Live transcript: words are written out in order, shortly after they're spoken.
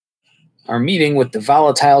Our meeting with the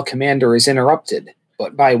volatile commander is interrupted,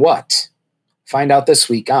 but by what? Find out this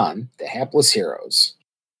week on The Hapless Heroes.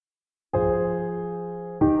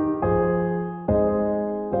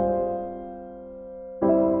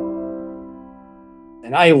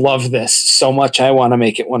 And I love this so much I want to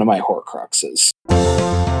make it one of my Horcruxes.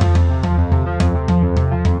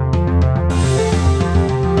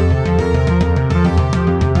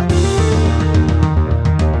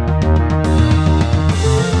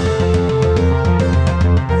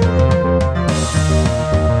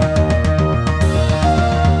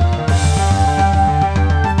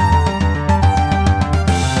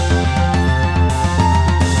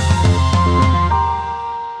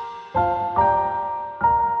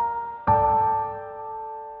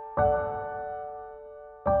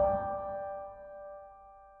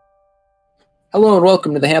 Hello and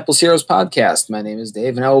welcome to the Hapless Heroes podcast. My name is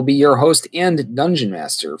Dave and I will be your host and dungeon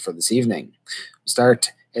master for this evening.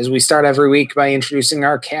 We start every week by introducing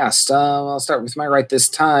our cast. I'll start with my right this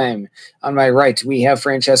time. On my right, we have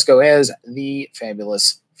Francesco as the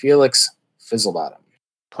fabulous Felix Fizzlebottom.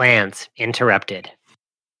 Plans interrupted.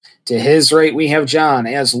 To his right, we have John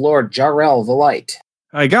as Lord Jarrell the Light.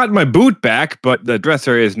 I got my boot back, but the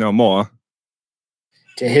dresser is no more.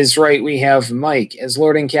 To his right, we have Mike as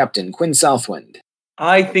Lord and Captain Quinn Southwind.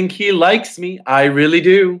 I think he likes me. I really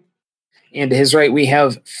do. And to his right, we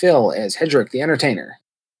have Phil as Hedrick the Entertainer.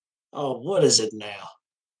 Oh, what is it now?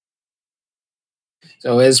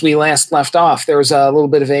 So as we last left off, there was a little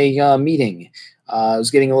bit of a meeting. It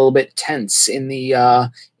was getting a little bit tense in the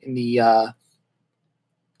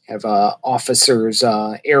officers'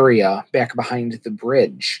 area back behind the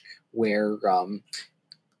bridge where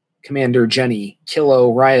Commander Jenny Kill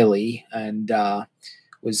O'Reilly and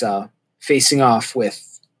was facing off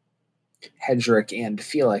with Hedrick and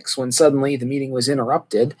Felix when suddenly the meeting was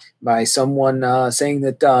interrupted by someone saying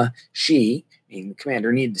that the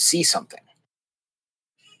commander, needed to see something.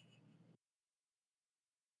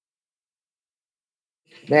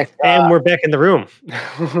 And we're back in the room.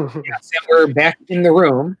 Yes, and we're back in the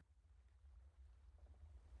room.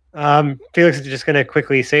 Felix is just going to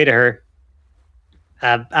quickly say to her,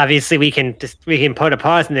 obviously we can put a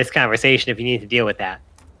pause in this conversation if you need to deal with that.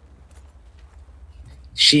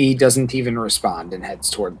 She doesn't even respond and heads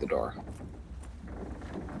toward the door.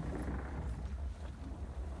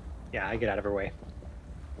 Yeah, I get out of her way.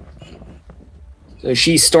 So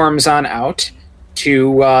she storms on out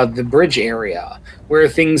to the bridge area where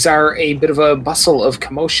things are a bit of a bustle of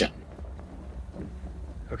commotion.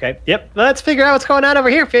 Okay, yep. Let's figure out what's going on over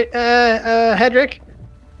here, Hedrick.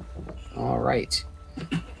 All right.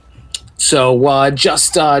 So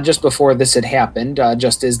just before this had happened,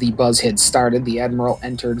 just as the buzz had started, the Admiral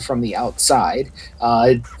entered from the outside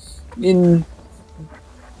in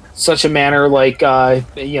such a manner like,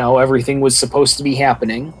 everything was supposed to be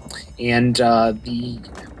happening. And the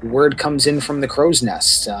word comes in from the crow's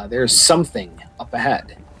nest. There's something up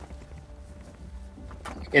ahead.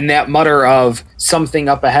 And that mutter of something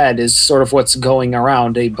up ahead is sort of what's going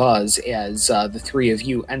around a buzz as the three of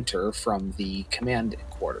you enter from the command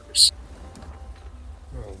quarters.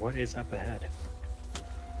 What is up ahead?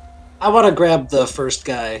 I want to grab the first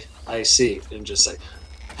guy I see and just say,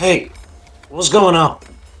 "Hey, what's going on?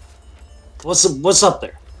 What's up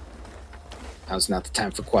there?" Now's not the time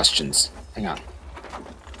for questions. Hang on.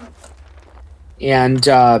 And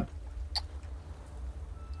it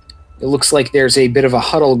looks like there's a bit of a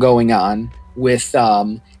huddle going on with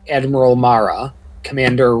Admiral Mara,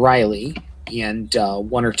 Commander Riley, and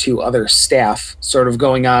one or two other staff sort of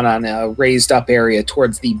going on a raised up area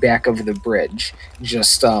towards the back of the bridge.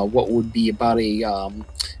 Just what would be about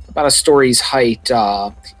a story's height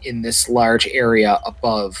in this large area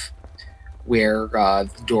above where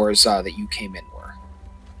the doors that you came in were.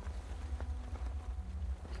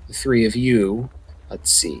 The three of you,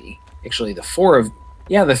 let's see, actually the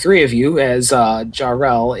three of you, as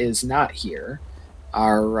Jarrell is not here,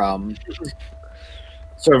 are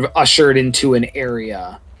sort of ushered into an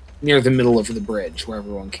area near the middle of the bridge where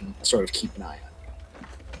everyone can sort of keep an eye on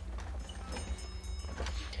you.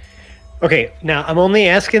 Okay, now I'm only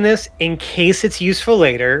asking this in case it's useful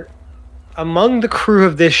later. Among the crew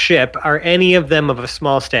of this ship, are any of them of a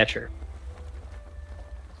small stature?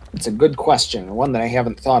 It's a good question, one that I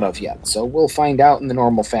haven't thought of yet, so we'll find out in the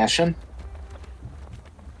normal fashion.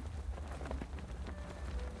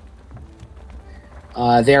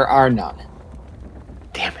 There are none.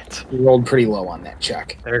 Damn it. You rolled pretty low on that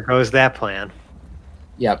check. There goes that plan.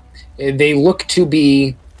 Yep. They look to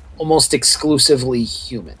be almost exclusively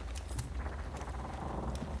human.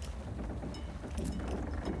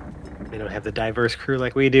 They don't have the diverse crew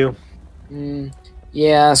like we do.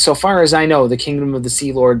 Yeah, so far as I know, the Kingdom of the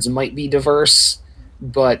Sea Lords might be diverse,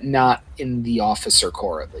 but not in the officer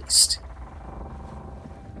corps, at least.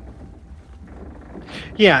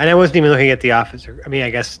 Yeah, and I wasn't even looking at the officer. I mean, I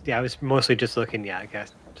guess, yeah, I was mostly just looking, I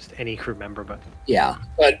guess, just any crew member, but... Yeah,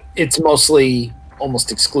 but it's mostly,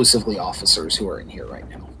 almost exclusively officers who are in here right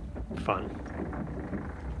now. Fun.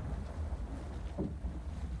 All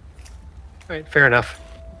right, fair enough.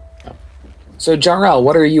 So, Jarrell,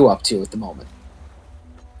 what are you up to at the moment?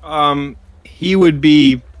 He would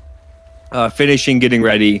be finishing getting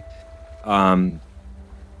ready, and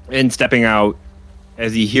stepping out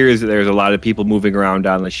as he hears that there's a lot of people moving around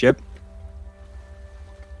on the ship,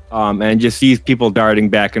 and just sees people darting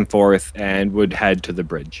back and forth, and would head to the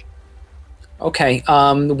bridge. Okay,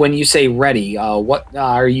 when you say ready, what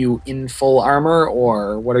are you in full armor,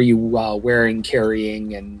 or what are you wearing,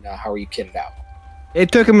 carrying, and how are you kitted out? It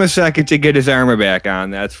took him a second to get his armor back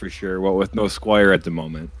on, that's for sure. What with no squire at the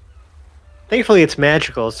moment. Thankfully, it's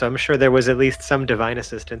magical, so I'm sure there was at least some divine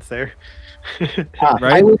assistance there. Right?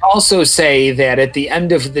 I would also say that at the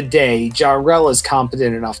end of the day, Jarrell is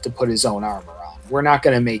competent enough to put his own armor on. We're not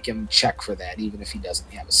going to make him check for that, even if he doesn't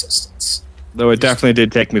have assistance. Though it definitely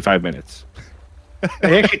did take me 5 minutes.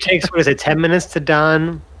 It actually takes, 10 minutes to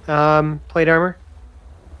don plate armor?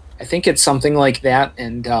 I think it's something like that,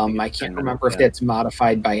 and I can't 10 remember if minutes, that's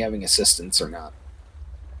modified by having assistance or not.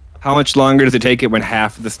 How much longer does it take it when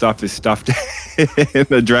half of the stuff is stuffed in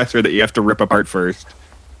the dresser that you have to rip apart first?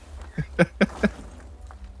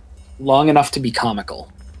 Long enough to be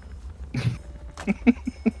comical.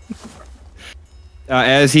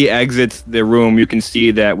 As he exits the room, you can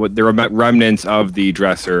see that what the remnants of the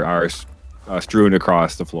dresser are strewn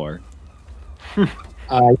across the floor.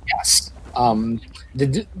 Yes.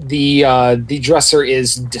 The dresser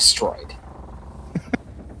is destroyed.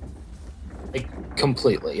 Like,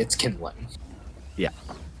 completely. It's kindling. Yeah.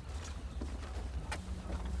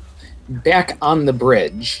 Back on the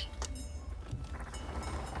bridge,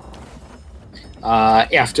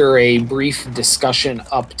 after a brief discussion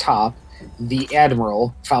up top, the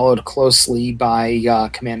Admiral, followed closely by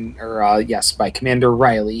Commander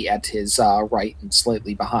Riley at his right and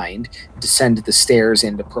slightly behind, descend the stairs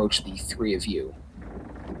and approach the three of you.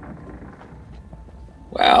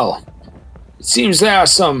 Well, it seems there are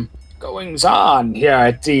some goings on here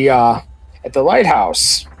at the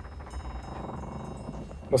lighthouse.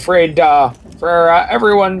 I'm afraid for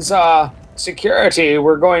everyone's security,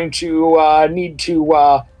 we're going to need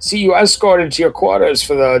to see you escorted to your quarters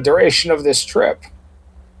for the duration of this trip.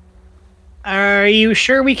 Are you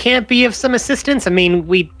sure we can't be of some assistance? I mean,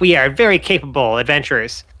 we are very capable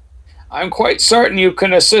adventurers. I'm quite certain you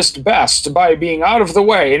can assist best by being out of the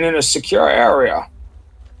way and in a secure area.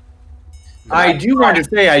 I do want to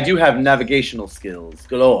say I do have navigational skills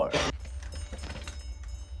galore.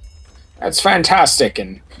 That's fantastic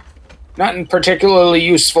and not particularly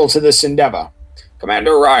useful to this endeavor.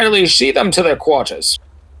 Commander Riley, see them to their quarters.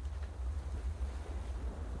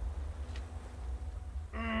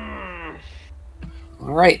 All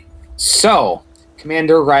right. So,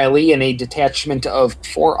 Commander Riley and a detachment of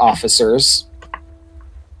 4 officers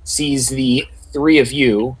sees the 3 of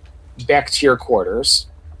you back to your quarters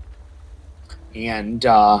and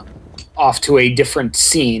off to a different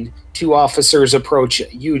scene. 2 officers approach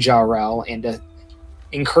you, Jarrell, and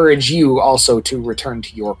encourage you also to return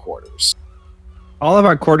to your quarters. All of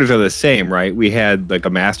our quarters are the same, right? We had like a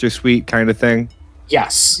master suite kind of thing.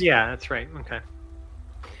 Yes. Yeah, that's right. Okay.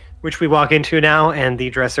 Which we walk into now, and the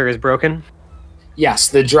dresser is broken. Yes,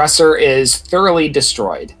 the dresser is thoroughly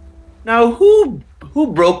destroyed. Now, who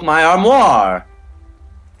broke my armoire?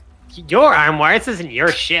 Your armoire? This isn't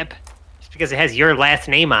your ship. Just because it has your last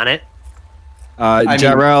name on it.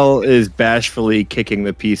 Jarrell is bashfully kicking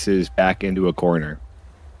the pieces back into a corner.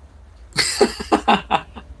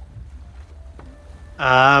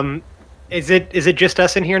 Is it just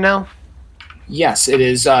us in here now? Yes, it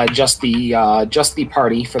is just the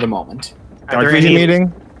party for the moment. Are Dark there vision any-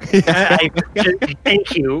 meeting?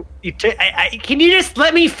 Thank you. Can you just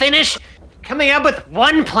let me finish coming up with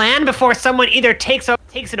one plan before someone either takes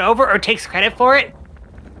it over or takes credit for it?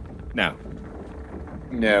 No.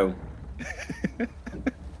 No.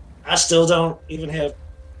 I still don't even have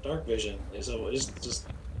dark vision, so it's just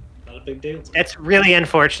not a big deal. That's really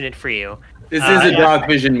unfortunate for you. This is a dark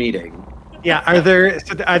vision meeting. Yeah, are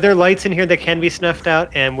there lights in here that can be snuffed out,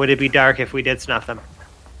 and would it be dark if we did snuff them?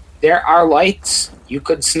 There are lights. You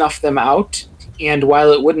could snuff them out, and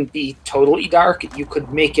while it wouldn't be totally dark, you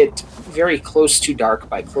could make it very close to dark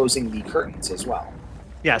by closing the curtains as well.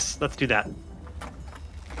 Yes, let's do that.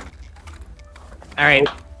 All right,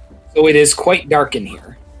 So it is quite dark in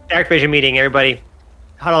here. dark vision meeting, everybody.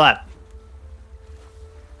 huddle up.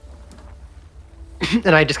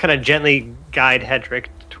 And I just kind of gently guide Hedrick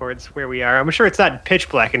towards where we are. I'm sure it's not pitch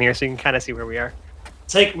black in here, so you can kind of see where we are.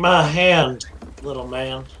 Take my hand, little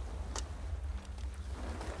man.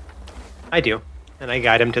 I do, and I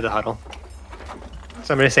guide him to the huddle.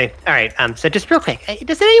 So I'm going to say, all right, so just real quick,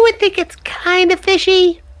 does anyone think it's kind of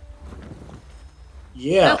fishy?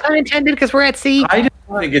 Yeah. No pun intended, because we're at sea. I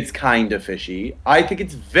don't think it's kind of fishy. I think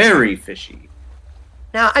it's very fishy.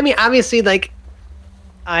 Now, I mean, obviously, like,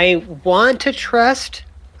 I want to trust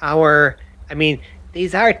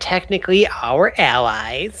these are technically our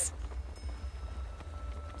allies.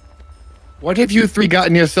 What have you three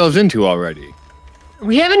gotten yourselves into already?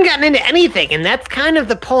 We haven't gotten into anything, and that's kind of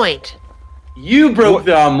the point. You broke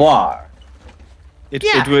the armoire.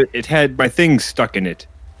 It had my things stuck in it.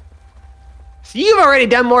 So you've already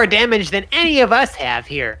done more damage than any of us have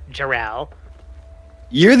here, Jarrell.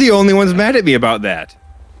 You're the only ones mad at me about that.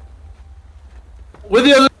 What do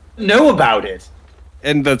the others know about it?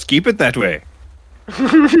 And let's keep it that way.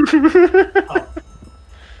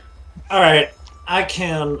 All right, I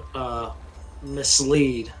can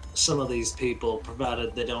mislead some of these people,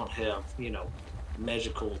 provided they don't have,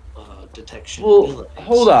 magical detection Well, abilities.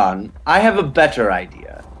 hold on. I have a better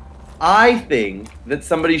idea. I think that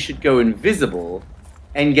somebody should go invisible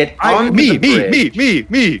and get onto the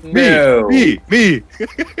bridge. No. me.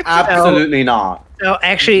 Absolutely not. So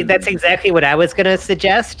actually, that's exactly what I was going to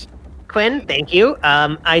suggest, Quinn. Thank you.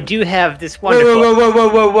 I do have this wonderful...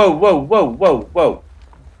 Whoa.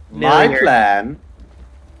 My Milliard. plan.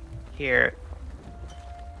 Here.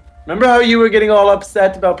 Remember how you were getting all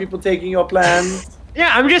upset about people taking your plans?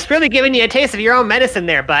 Yeah, I'm just really giving you a taste of your own medicine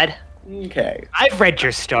there, bud. Okay. I've read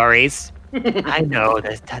your stories. I know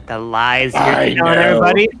the lies I you're telling know.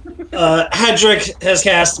 everybody. Hedrick has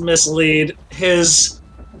cast Mislead. His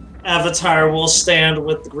avatar will stand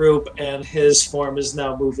with the group, and his form is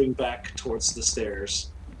now moving back towards the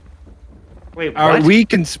stairs. Wait, Are what? we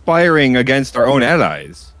conspiring against our own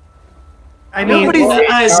allies? I mean, Nobody's,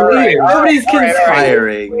 nobody's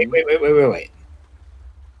conspiring. Wait.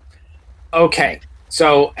 Okay,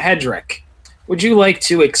 so Hedrick, would you like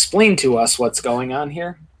to explain to us what's going on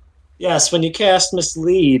here? Yes, when you cast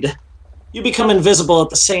Mislead, you become invisible at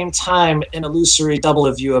the same time an illusory double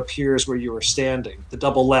of you appears where you are standing. The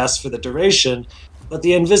double lasts for the duration, but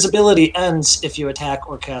the invisibility ends if you attack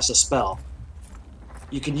or cast a spell.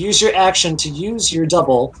 You can use your action to use your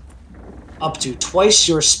double up to twice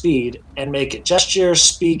your speed and make it gesture,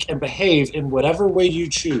 speak, and behave in whatever way you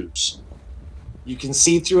choose. You can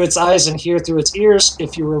see through its eyes and hear through its ears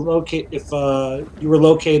if you were located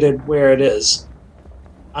where it is.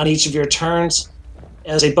 On each of your turns,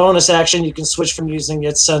 as a bonus action, you can switch from using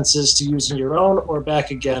its senses to using your own or back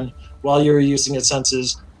again. While you're using its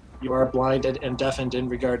senses, you are blinded and deafened in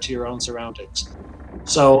regard to your own surroundings.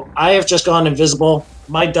 So I have just gone invisible.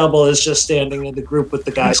 My double is just standing in the group with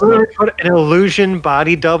the guys. Put an illusion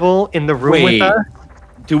body double in the room with us?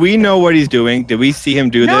 Do we know what he's doing? Did we see him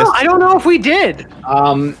do No, this? I don't know if we did.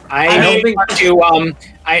 I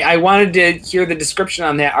wanted to hear the description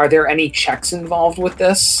on that. Are there any checks involved with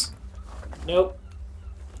this? Nope.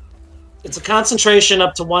 It's a concentration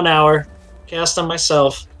up to 1 hour. Cast on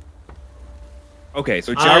myself. Okay,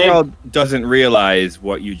 so Jarrell doesn't realize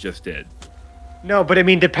what you just did. No, but I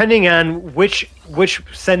mean, depending on which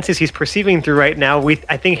senses he's perceiving through right now,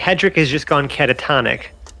 I think Hedrick has just gone catatonic.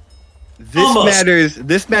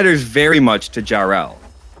 This matters very much to Jarrell.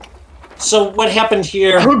 So what happened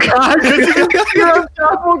here? Oh God! You have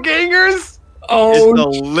doppelgangers. Oh,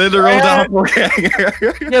 It's the literal doppelganger.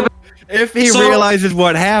 Yeah, but- if he So- realizes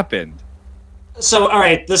what happened. So, all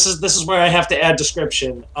right, this is where I have to add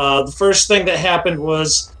description. The first thing that happened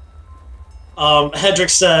was Hedrick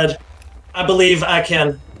said, I believe I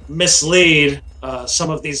can mislead some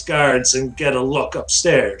of these guards and get a look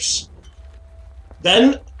upstairs.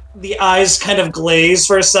 Then the eyes kind of glaze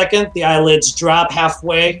for a second. The eyelids drop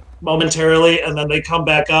halfway momentarily, and then they come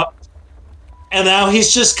back up. And now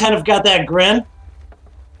he's just kind of got that grin.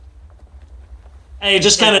 And he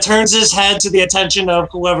just kind of turns his head to the attention of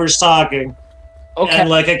whoever's talking. okay.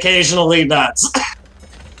 And occasionally nuts.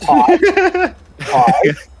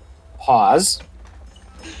 Pause.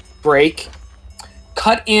 Break.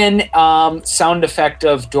 Cut in sound effect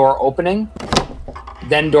of door opening,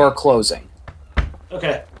 then door closing.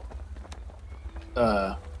 Okay.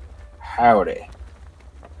 Howdy.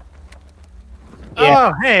 Yeah.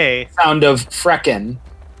 Oh, hey. Sound of Frecken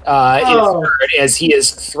is heard as he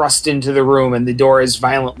is thrust into the room and the door is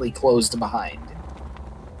violently closed behind.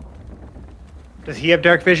 Does he have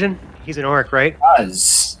dark vision? He's an orc, right?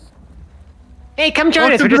 Does. Hey, come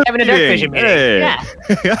join us. We're just having a dark vision meeting. Hey.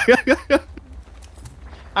 Yeah.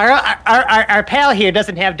 Our pal here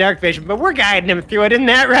doesn't have dark vision, but we're guiding him through it. Isn't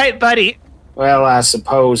that right, buddy? Well, I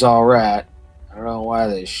suppose all right. I don't know why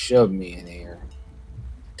they shoved me in here.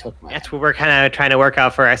 Took my. That's what we're kind of trying to work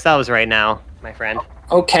out for ourselves right now, my friend.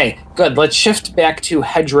 Okay, good. Let's shift back to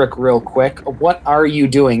Hedrick real quick. What are you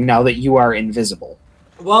doing now that you are invisible?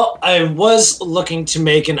 Well, I was looking to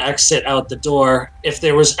make an exit out the door. If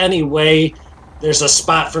there was any way there's a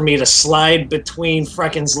spot for me to slide between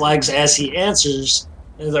Frecken's legs as he answers,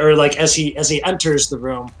 or like as he enters the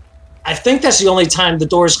room. I think that's the only time the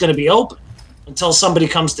door is going to be open until somebody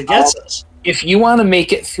comes to get us. If you want to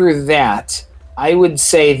make it through that, I would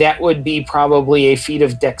say that would be probably a feat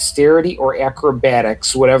of dexterity or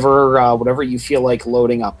acrobatics, whatever you feel like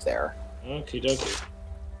loading up there. Okie dokie.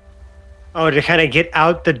 Oh, to kind of get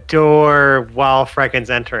out the door while Frecken's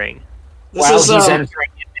entering. While he's entering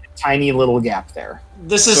in a tiny little gap there.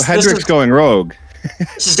 So Hedrick's going rogue.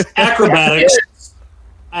 This is acrobatics.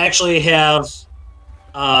 I actually have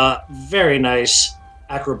very nice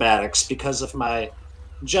acrobatics because of my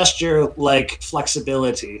gesture-like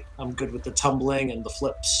flexibility. I'm good with the tumbling and the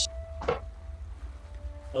flips.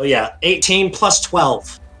 Oh yeah, 18 plus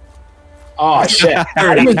 12. Oh shit!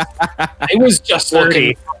 I was just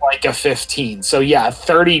looking for like a 15. So yeah,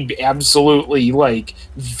 30 absolutely like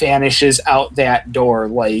vanishes out that door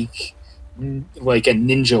like a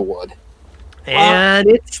ninja would. And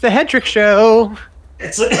it's the Hedrick show.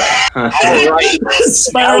 It's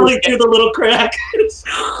spiraling through the little crack.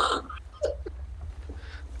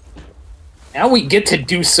 Now we get to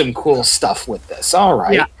do some cool stuff with this. All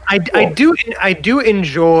right. Yeah, I do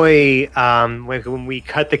enjoy when we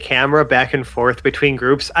cut the camera back and forth between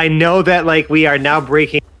groups. I know that like we are now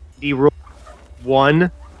breaking the rule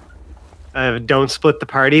 1 of don't split the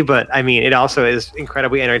party, but I mean it also is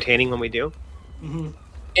incredibly entertaining when we do. Mm-hmm.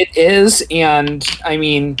 It is, and I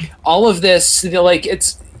mean all of this like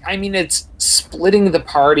it's splitting the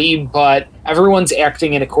party, but everyone's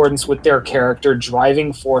acting in accordance with their character,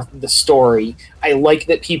 driving forth the story. I like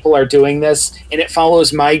that people are doing this, and it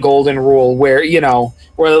follows my golden rule where,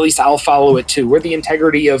 or at least I'll follow it too, where the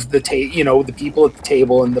integrity of the the people at the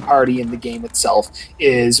table and the party and the game itself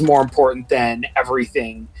is more important than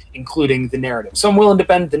everything, including the narrative. So I'm willing to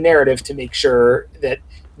bend the narrative to make sure that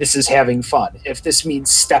this is having fun. If this means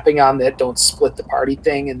stepping on that don't split the party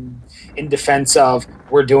thing and in defense of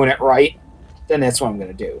we're doing it right, then that's what I'm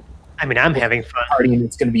going to do. I mean, I'm having fun. Party, and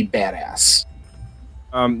it's going to be badass.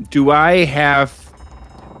 Do I have...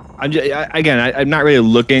 I'm not really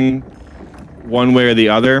looking one way or the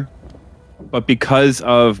other, but because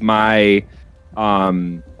of my,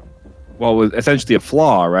 was essentially a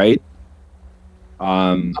flaw, right?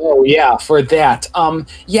 Oh, yeah, for that.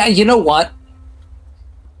 Yeah, you know what?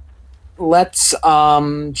 Let's,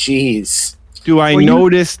 geez. Do I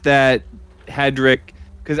notice that Hedrick...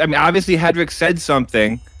 Because, I mean, obviously Hedrick said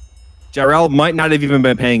something. Jarrell might not have even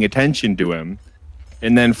been paying attention to him.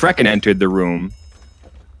 And then Frecken entered the room.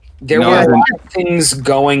 There were a lot of things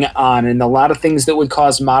going on, and a lot of things that would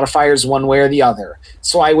cause modifiers one way or the other.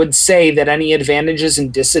 So I would say that any advantages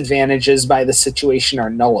and disadvantages by the situation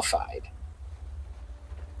are nullified.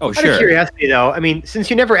 Oh, sure. Out of curiosity, though, I mean,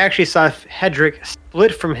 since you never actually saw Hedrick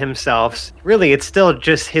split from himself, really, it's still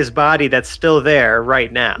just his body that's still there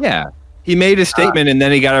right now. Yeah. He made a statement, and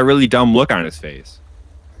then he got a really dumb look on his face.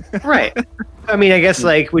 Right. I mean, I guess,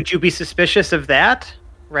 like, would you be suspicious of that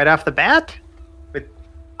right off the bat?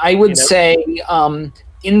 I would say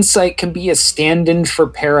insight can be a stand-in for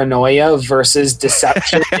paranoia versus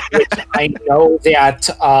deception, which I know that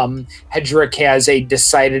Hedrick has a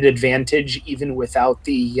decided advantage even without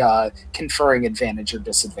the conferring advantage or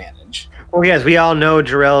disadvantage. Well, yes, we all know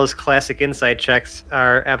Jarrell's classic insight checks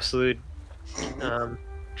are absolute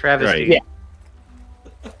travesty. Right. Yeah.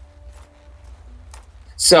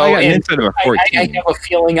 So I have a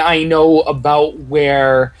feeling I know about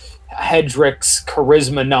where Hedrick's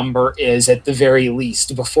charisma number is at the very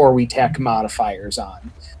least before we tack modifiers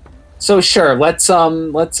on. So sure, let's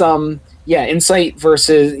insight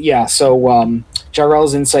versus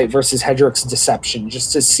Jarrell's insight versus Hedrick's deception,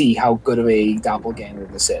 just to see how good of a doppelganger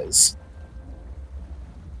this is.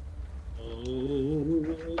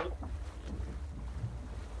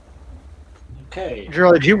 Okay.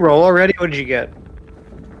 Jarrell, did you roll already? What did you get?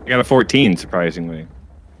 I got a 14, surprisingly.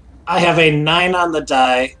 I have a 9 on the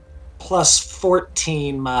die plus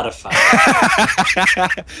 14 modifier.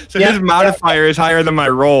 So his modifier is higher than my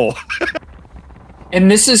roll. And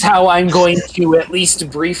this is how I'm going to at least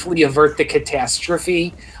briefly avert the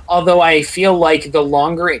catastrophe, although I feel like the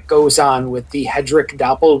longer it goes on with the Hedrick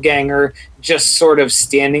doppelganger just sort of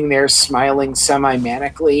standing there smiling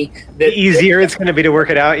semi-manically... The easier it's going to be to work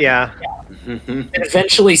it out, yeah.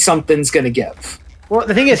 Eventually something's going to give. Well,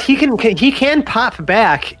 the thing is, he can pop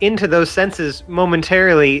back into those senses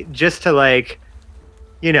momentarily just to, like,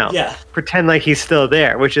 you know, pretend like he's still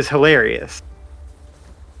there, which is hilarious.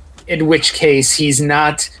 In which case, he's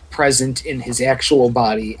not present in his actual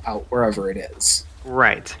body out wherever it is.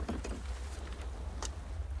 Right.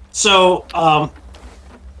 So,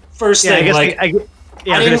 first thing, I was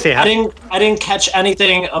gonna say, I didn't catch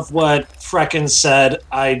anything of what Frecken said.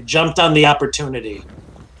 I jumped on the opportunity,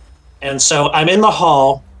 and so I'm in the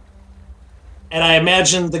hall, and I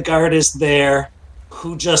imagine the guard is there,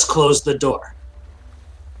 who just closed the door.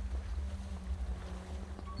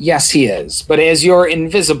 Yes, he is. But as you're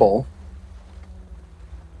invisible,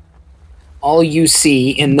 all you see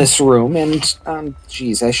in this room, and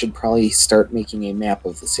geez, I should probably start making a map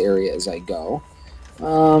of this area as I go.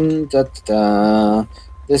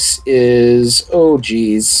 This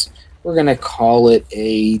is, we're gonna call it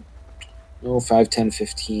a 5, 10,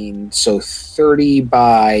 15, so 30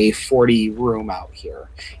 by 40 room out here.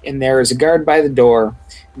 And there is a guard by the door,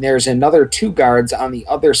 and there's another 2 guards on the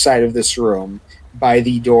other side of this room by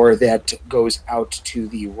the door that goes out to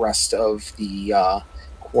the rest of the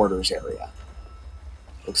quarters area.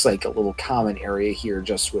 Looks like a little common area here,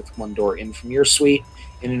 just with one door in from your suite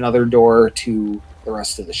and another door to the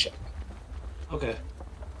rest of the ship. Okay.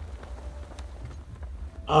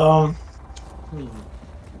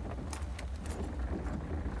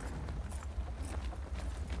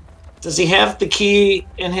 Does he have the key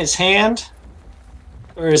in his hand?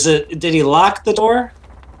 Or did he lock the door?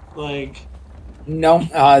 Like... No,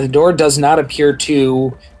 the door does not appear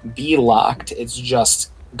to be locked. It's just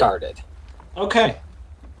guarded. Okay.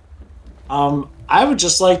 I would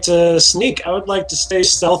just like to sneak. I would like to stay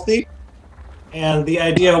stealthy. And the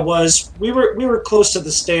idea was we were close to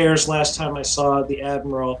the stairs last time I saw the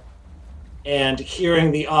Admiral, and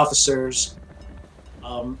hearing the officers.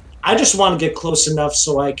 I just want to get close enough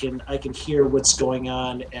so I can hear what's going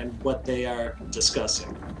on and what they are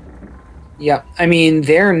discussing. Yeah, I mean,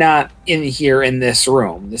 they're not in here in this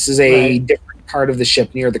room. This is a different part of the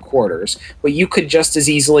ship near the quarters. But you could just as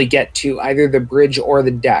easily get to either the bridge or the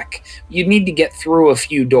deck. You'd need to get through a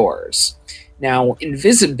few doors. Now,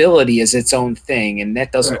 invisibility is its own thing, and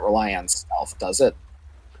that doesn't rely on stealth, does it?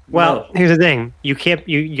 Well, here's the thing: you can't.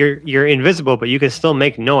 You're invisible, but you can still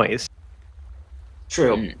make noise.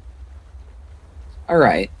 True. All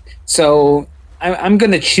right. So I'm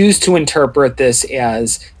going to choose to interpret this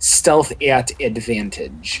as stealth at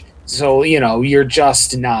advantage. So, you're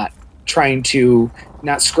just not trying to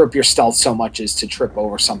not screw up your stealth so much as to trip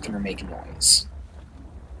over something or make noise.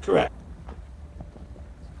 Correct.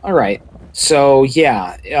 All right. So,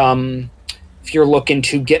 if you're looking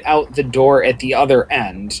to get out the door at the other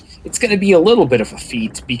end, it's going to be a little bit of a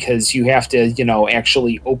feat because you have to,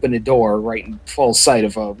 actually open a door right in full sight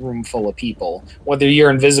of a room full of people. Whether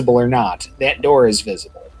you're invisible or not, that door is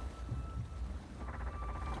visible.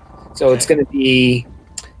 So it's going to be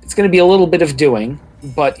a little bit of doing,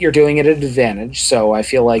 but you're doing it at advantage. So I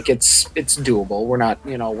feel like it's doable. We're not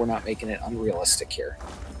making it unrealistic here.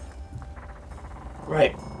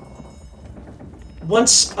 Right.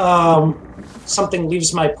 Once something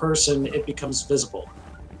leaves my person, it becomes visible,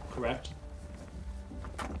 correct?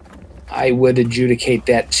 I would adjudicate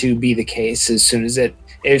that to be the case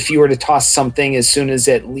if you were to toss something, as soon as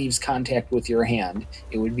it leaves contact with your hand,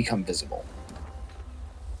 it would become visible.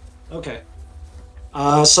 Okay.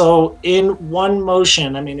 So in one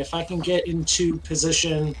motion, if I can get into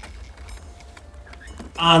position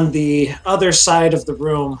on the other side of the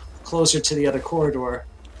room, closer to the other corridor,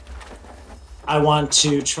 I want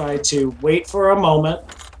to try to wait for a moment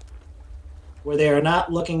where they are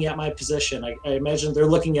not looking at my position. I imagine they're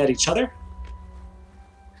looking at each other.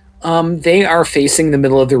 They are facing the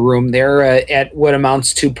middle of the room. They're at what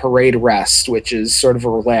amounts to parade rest, which is sort of a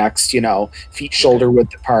relaxed, feet shoulder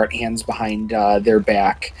width apart, hands behind their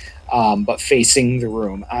back, but facing the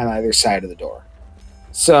room on either side of the door.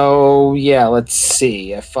 So, let's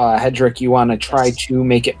see. If, Hedrick, you want to try to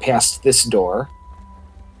make it past this door.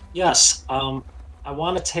 Yes. I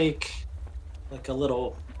want to take like a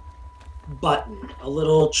little button, a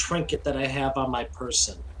little trinket that I have on my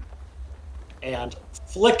person, and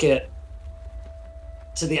flick it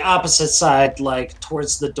to the opposite side, like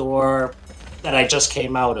towards the door that I just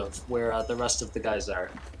came out of, where the rest of the guys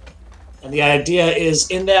are. And the idea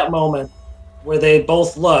is, in that moment where they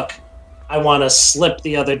both look, I want to slip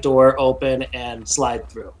the other door open and slide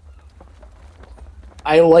through.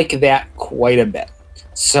 I like that quite a bit.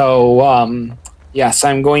 So, yes,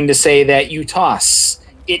 I'm going to say that you toss.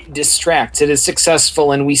 It distracts. It is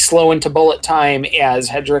successful, and we slow into bullet time as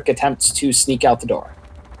Hedrick attempts to sneak out the door.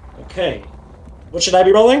 Okay. What should I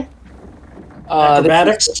be rolling?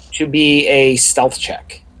 Acrobatics? This is to be a stealth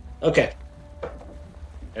check. Okay.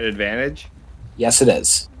 At advantage? Yes, it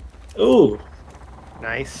is. Ooh.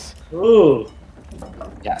 Nice. Ooh.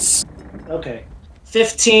 Yes. Okay.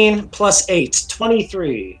 15 plus 8,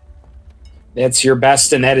 23. That's your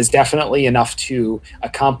best, and that is definitely enough to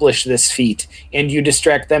accomplish this feat. And you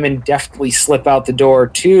distract them and deftly slip out the door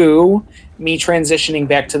to me transitioning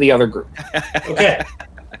back to the other group. Okay.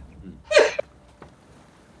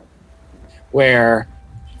 Where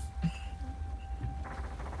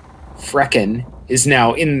Frecken is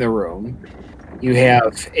now in the room. You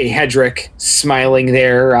have a Hedrick smiling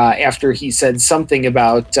there after he said something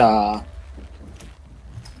about...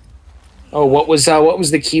 what was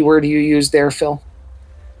the keyword you used there, Phil?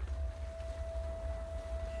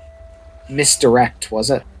 Misdirect, was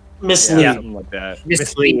it? Mislead. Yeah, something like that.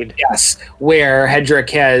 Mislead, yes. Where Hedrick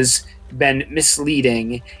has been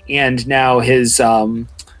misleading, and now his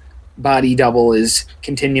body double is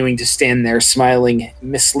continuing to stand there smiling,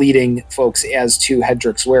 misleading folks as to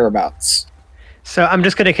Hedrick's whereabouts. So I'm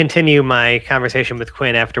just going to continue my conversation with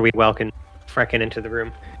Quinn after we welcome Frecken into the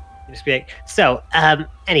room. Just be like, so,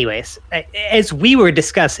 anyways, as we were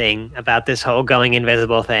discussing about this whole going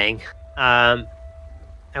invisible thing, I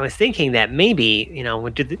was thinking that maybe,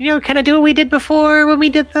 kind of do what we did before when we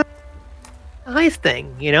did the heist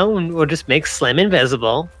thing, and we'll just make Slim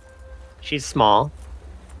invisible. She's small.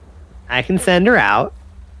 I can send her out,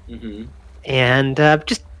 and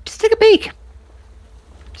just take a peek.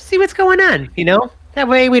 Just see what's going on, That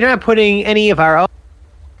way we're not putting any of our own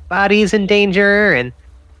bodies in danger, and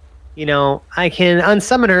I can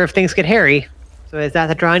unsummon her if things get hairy, so as not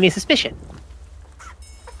to draw any suspicion.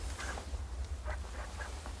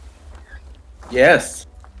 Yes.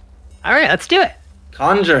 All right, let's do it.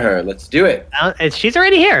 Conjure her. Let's do it. And she's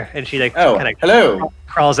already here, and she kind of hello.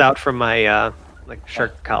 crawls out from my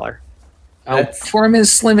shark collar. What form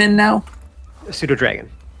is Slim in now? A pseudo dragon.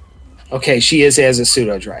 Okay, she is as a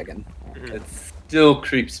pseudo dragon. It still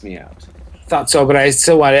creeps me out. Thought so, but I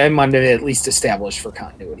still wanted to at least establish for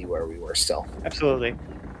continuity where we were still. Absolutely.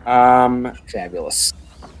 Fabulous.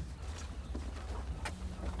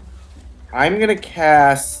 I'm gonna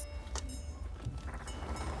cast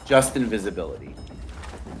just invisibility.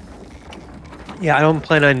 Yeah, I don't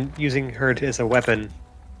plan on using her as a weapon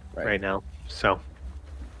right now. So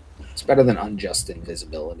it's better than unjust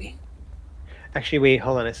invisibility. Actually, wait,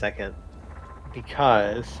 hold on a second,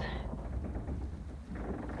 because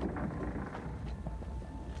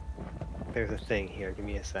there's a thing here. Give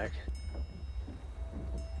me a sec.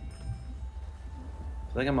 I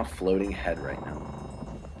feel like I'm a floating head right now.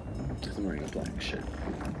 Because I'm wearing a black shirt.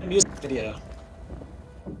 Music video.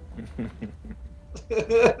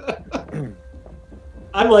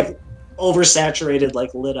 I'm like oversaturated,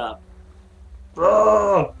 like lit up.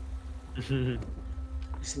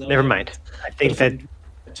 Never mind. I think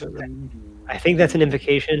that's an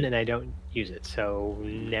invocation, and I don't use it, so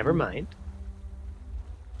never mind.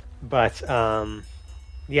 But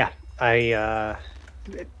yeah,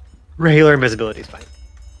 regular invisibility is fine.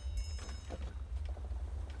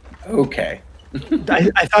 Okay.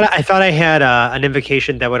 I thought I had an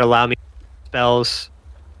invocation that would allow me spells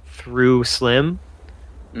through Slim.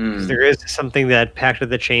 There is something that Pact of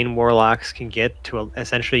the Chain warlocks can get to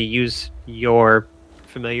essentially use your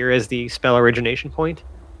familiar as the spell origination point.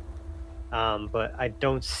 But I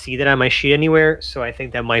don't see that on my sheet anywhere, so I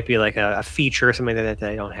think that might be like a feature or something that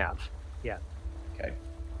I don't have. Yeah. Okay.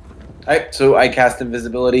 Alright, so I cast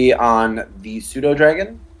invisibility on the pseudo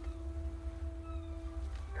dragon.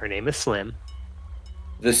 Her name is Slim.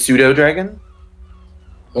 The pseudo dragon?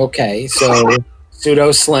 Okay, so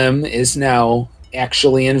Pseudo Slim is now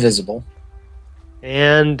actually invisible.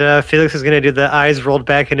 And Felix is going to do the eyes rolled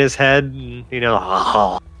back in his head, thing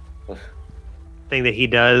that he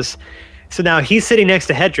does. So now he's sitting next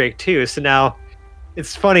to Hedrick too. So now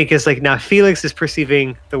it's funny because now Felix is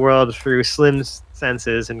perceiving the world through Slim's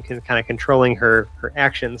senses and kind of controlling her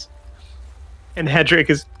actions. And Hedrick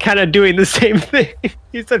is kind of doing the same thing.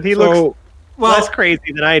 He said he looks less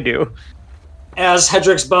crazy than I do. As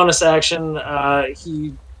Hedrick's bonus action,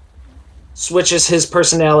 he switches his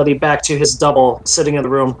personality back to his double sitting in the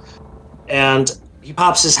room, and he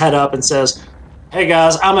pops his head up and says, "Hey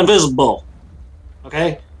guys, I'm invisible.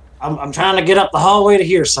 Okay, I'm trying to get up the hallway to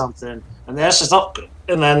hear something, and that's just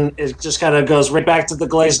And then it just kind of goes right back to the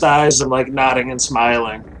glazed eyes and like nodding and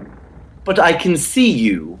smiling. But I can see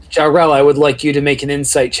you. Jarrell, I would like you to make an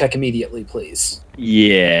insight check immediately, please.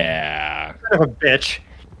 Yeah. Son of a bitch.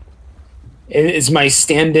 It is my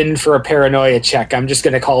stand-in for a paranoia check. I'm just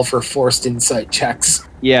going to call for forced insight checks.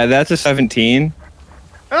 Yeah, that's a 17.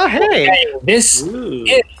 Oh, hey. Okay, this Ooh.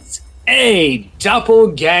 is a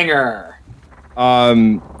doppelganger.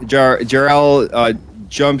 Jarrell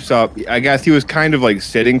jumps up. I guess he was kind of like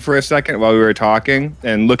sitting for a second while we were talking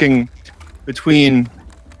and looking between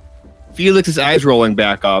Felix's eyes rolling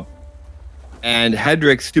back up and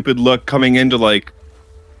Hedrick's stupid look coming into like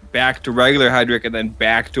back to regular Hedrick and then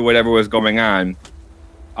back to whatever was going on.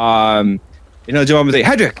 Jump up and say,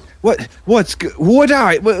 Hedrick,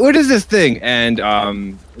 what is this thing? And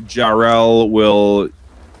Jarrell will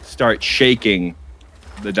start shaking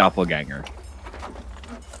the doppelganger.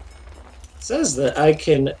 It says that I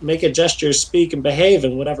can make a gesture, speak, and behave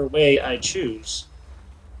in whatever way I choose.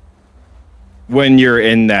 When you're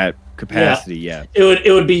in that capacity, yeah.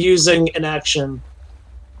 It would be using an action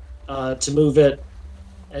to move it,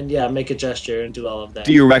 and make a gesture and do all of that.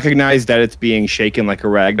 Do you recognize that it's being shaken like a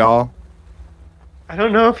rag doll? I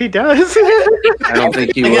don't know if he does. I don't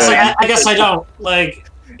think you would. I guess I don't. Like,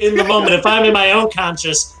 in the moment, if I'm in my own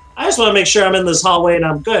conscious, I just want to make sure I'm in this hallway and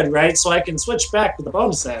I'm good, right? So I can switch back with the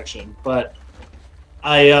bonus action. But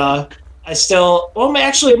I still... Well,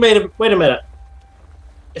 actually, wait a minute.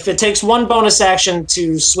 If it takes one bonus action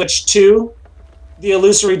to switch to the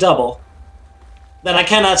illusory double, then I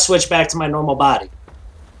cannot switch back to my normal body.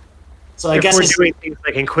 So I guess we're doing things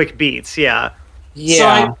like in quick beats, yeah.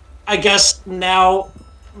 Yeah. So I guess now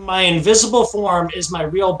my invisible form is my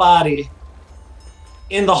real body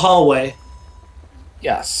in the hallway,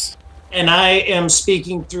 Yes. and I am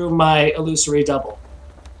speaking through my illusory double.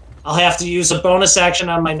 I'll have to use a bonus action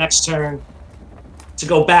on my next turn to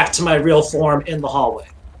go back to my real form in the hallway.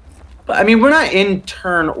 But I mean, we're not in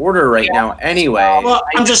turn order right now anyway. Well,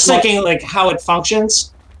 I'm just thinking like how it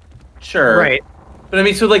functions. Sure. Right. But I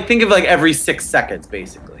mean, so like think of like every 6 seconds,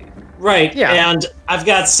 basically. Right, Yeah. and I've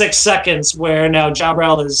got 6 seconds where now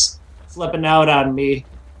Jarrell is flipping out on me.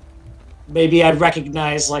 Maybe I'd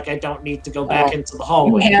recognize like I don't need to go back into the You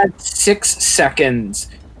hallway. had 6 seconds.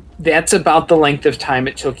 That's about the length of time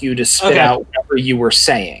it took you to spit Okay. out whatever you were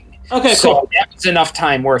saying. Okay, So cool. that was enough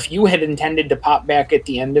time where if you had intended to pop back at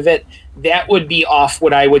the end of it, that would be off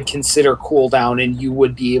what I would consider cooldown, and you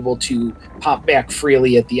would be able to pop back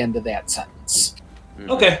freely at the end of that sentence.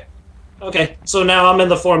 Okay. Okay. So now I'm in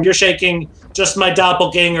the form. You're shaking just my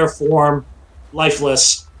doppelganger form,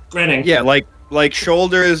 lifeless, grinning. Yeah, like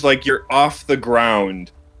shoulders, like you're off the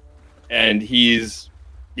ground, and he's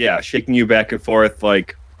shaking you back and forth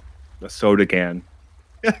like a soda can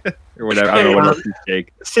or whatever. I don't know what else you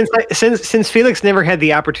shake. Since Felix never had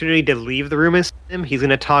the opportunity to leave the room as Slim, he's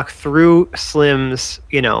gonna talk through Slim's,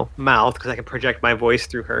 mouth because I can project my voice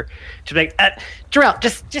through her. To be like, Jarrell,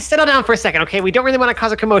 just settle down for a second, okay? We don't really want to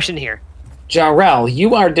cause a commotion here. Jarrell,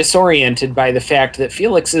 you are disoriented by the fact that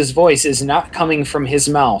Felix's voice is not coming from his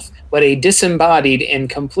mouth, but a disembodied and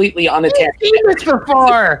completely unattached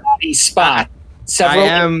before. body spot several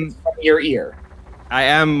inches from your ear. I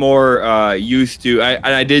am more used to.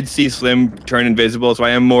 I did see Slim turn invisible, so I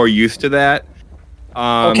am more used to that.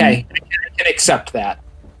 Okay, I can accept that.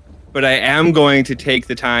 But I am going to take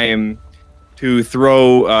the time to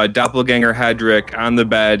throw Doppelganger Hedrick on the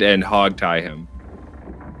bed and hog tie him.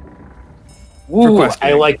 Ooh,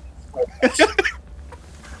 questioning. I like.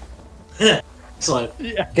 Excellent.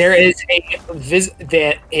 There is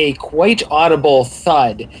a quite audible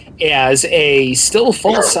thud as a still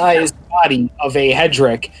full-sized body of a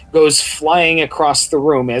Hedrick goes flying across the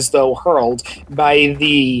room as though hurled by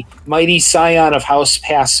the mighty scion of House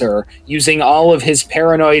Passer, using all of his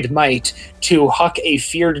paranoid might to huck a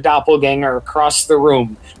feared doppelganger across the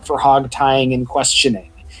room for hog tying and questioning.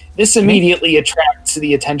 This immediately attracts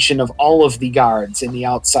the attention of all of the guards in the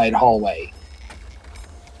outside hallway.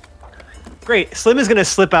 Great. Slim is gonna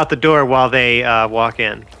slip out the door while they walk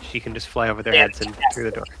in. She can just fly over their heads and through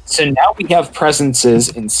the door. So now we have presences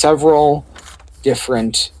in several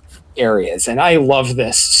different areas, and I love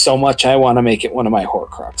this so much I want to make it one of my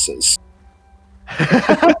Horcruxes.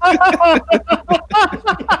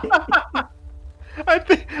 I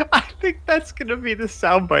think that's gonna be the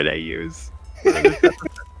soundbite I use.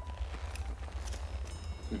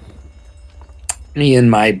 Me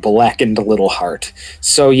and my blackened little heart.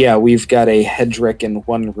 So yeah, we've got a Hedrick in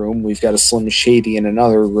one room, we've got a Slim Shady in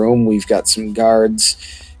another room, we've got some guards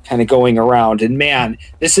kind of going around, and man,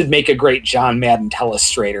 this would make a great John Madden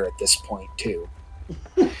telestrator at this point too.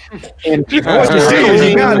 And What you see is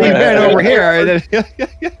you got these men over here.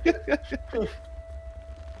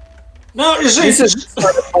 No, you see, this is the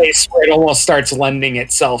sort of place where it almost starts lending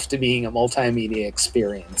itself to being a multimedia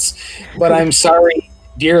experience. But I'm sorry,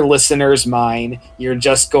 dear listeners mine, you're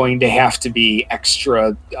just going to have to be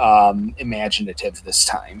extra imaginative this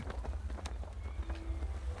time.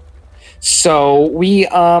 So we,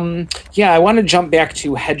 I want to jump back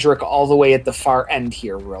to Hedrick all the way at the far end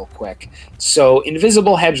here real quick. So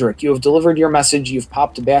Invisible Hedrick, you have delivered your message, you've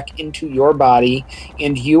popped back into your body,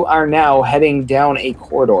 and you are now heading down a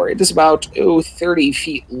corridor. It is about 30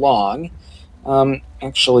 feet long.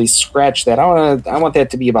 Actually, scratch that. I want that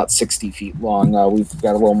to be about 60 feet long. We've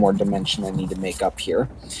got a little more dimension I need to make up here.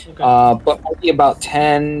 Okay. But only about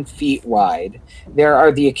 10 feet wide. There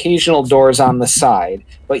are the occasional doors on the side,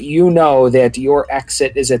 but you know that your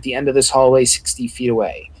exit is at the end of this hallway 60 feet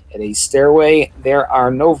away. At a stairway, there are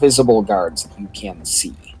no visible guards that you can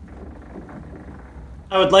see.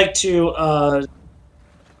 I would like to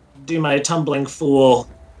do my Tumbling Fool,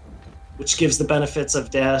 which gives the benefits of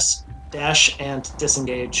dash and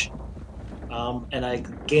disengage, and I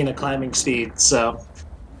gain a climbing speed, so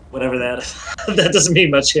whatever that that doesn't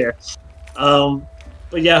mean much here.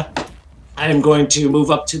 But yeah, I am going to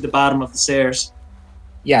move up to the bottom of the stairs.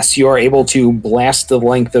 Yes, you are able to blast the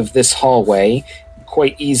length of this hallway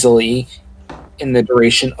quite easily in the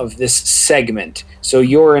duration of this segment. So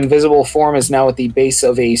your invisible form is now at the base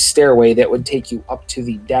of a stairway that would take you up to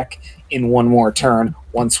the deck in one more turn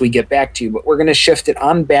once we get back to you. But we're going to shift it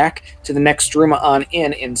on back to the next room on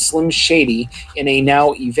in Slim Shady in a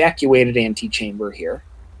now evacuated antechamber here.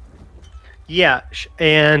 Yeah,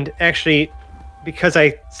 and actually, because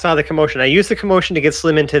I saw the commotion, I used the commotion to get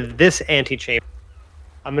Slim into this antechamber.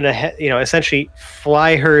 I'm going to, essentially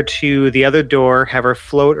fly her to the other door, have her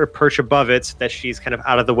float or perch above it so that she's kind of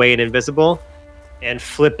out of the way and invisible, and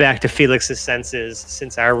flip back to Felix's senses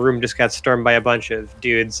since our room just got stormed by a bunch of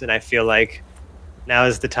dudes, and I feel like now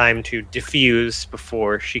is the time to diffuse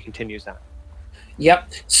before she continues on.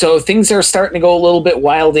 Yep. So things are starting to go a little bit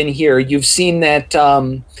wild in here. You've seen that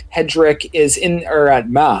Hedrick is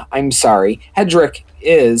Hedrick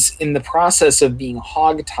is in the process of being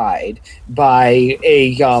hogtied by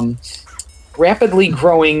a rapidly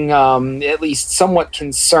growing, at least somewhat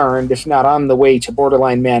concerned, if not on the way to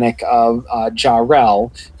borderline manic,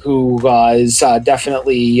 Jarrell, who is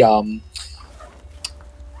definitely on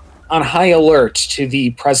high alert to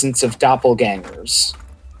the presence of doppelgangers.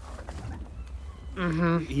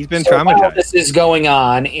 Mm-hmm. He's been traumatized. While this is going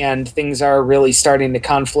on, and things are really starting to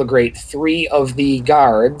conflagrate, 3 of the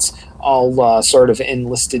guards, all sort of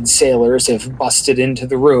enlisted sailors, have busted into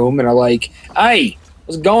the room and are like, "Hey,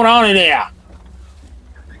 what's going on in there?"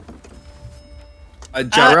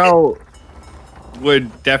 Jarrell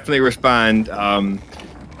would definitely respond,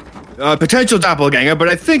 potential doppelganger, but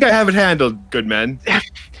I think I have it handled, good men.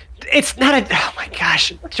 It's not oh my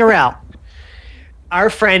gosh, Jarrell.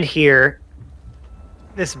 Our friend here,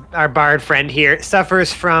 our bard friend here,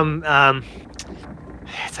 suffers from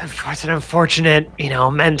it's an unfortunate,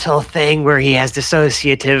 mental thing where he has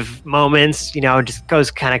dissociative moments, just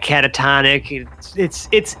goes kind of catatonic.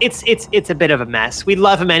 It's a bit of a mess. We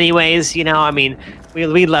love him anyways, we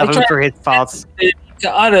love him for his faults. To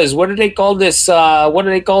others, what do they call this? What do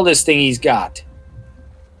they call this thing he's got?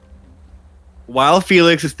 While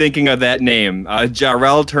Felix is thinking of that name,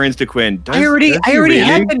 Jarrell turns to Quinn. I already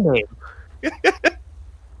had the name.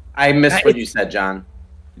 I missed what you said, John.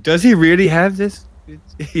 Does he really have this?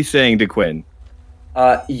 He's saying to Quinn.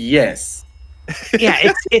 Yes.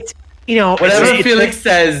 Yeah, it's whatever Felix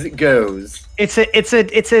says goes. It's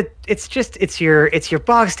your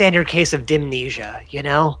bog standard case of dimnesia,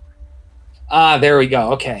 There we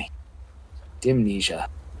go. Okay, dimnesia.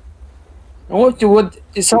 What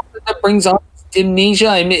is something that brings on dimnesia?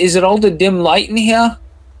 I mean, is it all the dim light in here?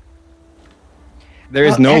 There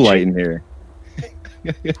is no light in here.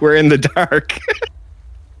 We're in the dark.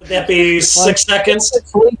 Would that be 6 seconds?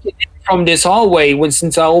 From this hallway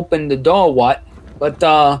since I opened the door, what? But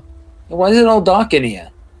why is it all dark in here?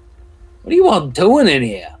 What are you all doing in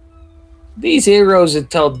here? These heroes of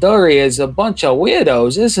Telduria is a bunch of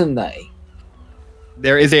weirdos, isn't they?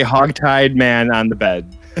 There is a hogtied man on the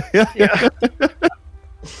bed. Yeah.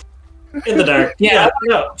 In the dark. Yeah.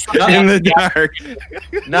 In the dark.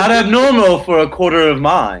 Not abnormal for a quarter of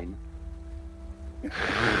mine.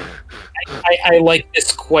 I like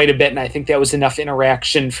this quite a bit, and I think that was enough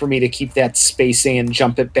interaction for me to keep that spacing and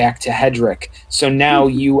jump it back to Hedrick. So now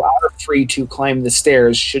you are free to climb the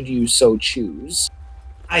stairs, should you so choose.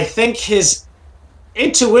 I think his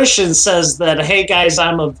intuition says that, hey guys,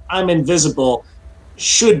 I'm invisible,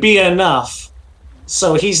 should be enough.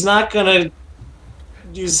 So he's not gonna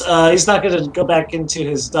use. He's not gonna go back into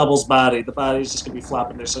his double's body. The body is just gonna be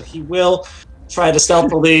flopping there. So he will try to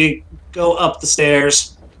stealthily go up the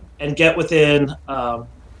stairs and get within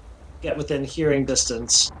hearing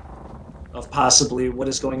distance of possibly what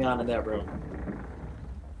is going on in that room.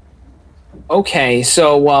 Okay,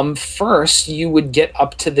 so first you would get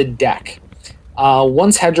up to the deck.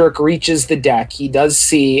 Once Hedrick reaches the deck, he does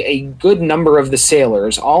see a good number of the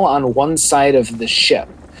sailors all on one side of the ship.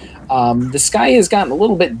 The sky has gotten a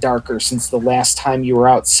little bit darker since the last time you were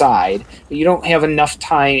outside, but you don't have enough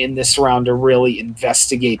time in this round to really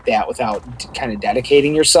investigate that without kind of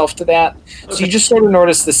dedicating yourself to that. Okay. So you just sort of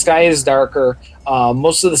notice the sky is darker.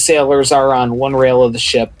 Most of the sailors are on one rail of the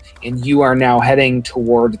ship, and you are now heading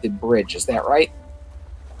toward the bridge. Is that right?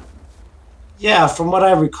 Yeah, from what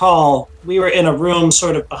I recall, we were in a room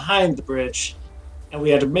sort of behind the bridge, and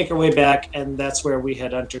we had to make our way back, and that's where we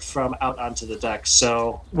had entered from, out onto the deck.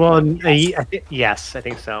 So, well, yes, I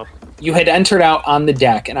think so. You had entered out on the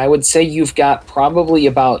deck, and I would say you've got probably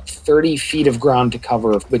about 30 feet of ground to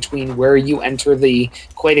cover between where you enter the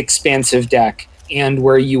quite expansive deck and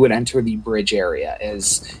where you would enter the bridge area,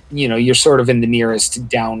 as you know, you're sort of in the nearest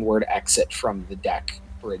downward exit from the deck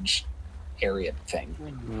bridge area thing.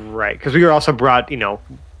 Right, because we were also brought,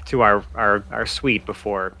 to our suite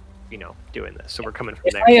before, doing this. So we're coming from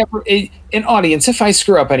there. An audience, if I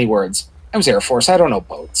screw up any words, I was Air Force. I don't know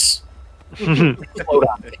boats. Float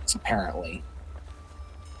on things, apparently.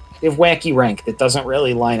 They have wacky rank that doesn't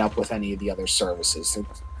really line up with any of the other services.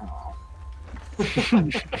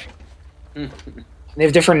 They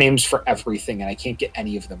have different names for everything, and I can't get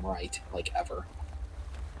any of them right, like ever.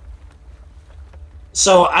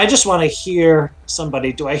 So I just want to hear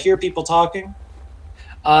somebody. Do I hear people talking?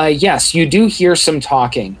 Yes, you do hear some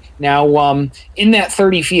talking. Now, in that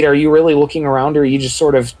 30 feet, are you really looking around, or are you just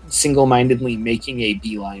sort of single-mindedly making a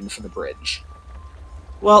beeline for the bridge?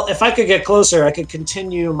 Well, if I could get closer, I could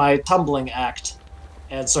continue my tumbling act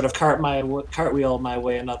and sort of cartwheel my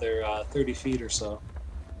way another 30 feet or so.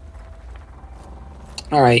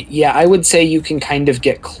 All right, yeah, I would say you can kind of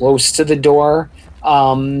get close to the door.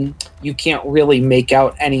 You can't really make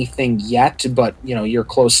out anything yet, but, you're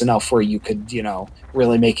close enough where you could,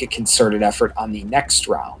 really make a concerted effort on the next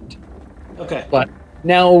round. Okay. But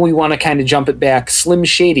now we want to kind of jump it back. Slim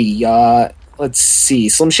Shady, let's see.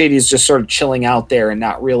 Slim Shady is just sort of chilling out there and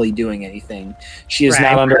not really doing anything. She is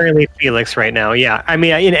not under... currently Felix right now, yeah. I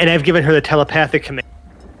mean, and I've given her the telepathic command.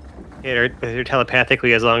 Hit her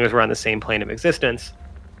telepathically as long as we're on the same plane of existence.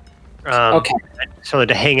 Okay. So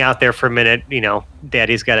to hang out there for a minute,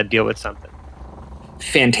 Daddy's got to deal with something.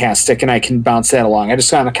 Fantastic, and I can bounce that along. I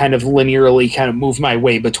just want to kind of linearly kind of move my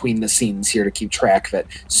way between the scenes here to keep track of it.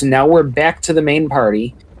 So now we're back to the main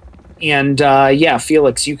party. And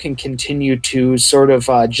Felix, you can continue to sort of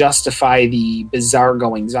justify the bizarre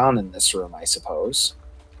goings-on in this room, I suppose.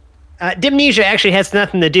 Dimnesia actually has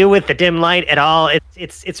nothing to do with the dim light at all.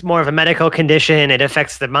 It's more of a medical condition. It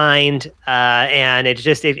affects the mind, and it's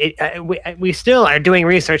just we still are doing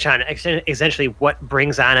research on essentially what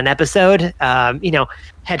brings on an episode.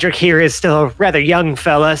 Hedrick here is still a rather young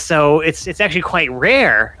fella, so it's actually quite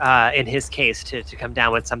rare in his case to come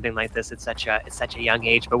down with something like this at such a young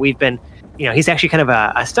age. But we've been, he's actually kind of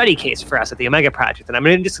a study case for us at the Omega Project, and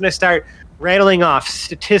I'm just going to start rattling off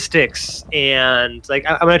statistics and I'm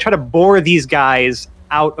going to try to bore these guys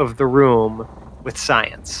out of the room with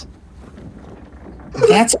science.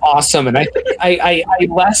 That's awesome, and I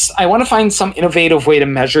want to find some innovative way to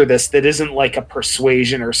measure this that isn't like a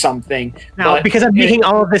persuasion or something. Now, because I'm making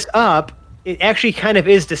all of this up, it actually kind of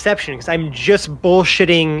is deception because I'm just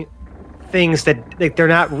bullshitting things that they're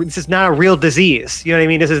not. This is not a real disease. You know what I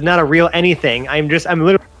mean? This is not a real anything. I'm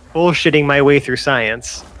literally bullshitting my way through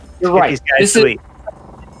science. You're right. This is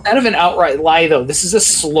kind of an outright lie, though. This is a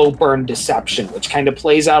slow burn deception, which kind of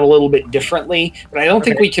plays out a little bit differently, but I don't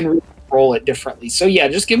think we can roll it differently. So yeah,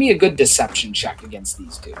 just give me a good deception check against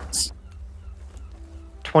these dudes.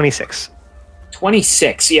 26.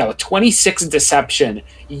 26. Yeah, with 26 deception,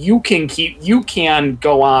 you can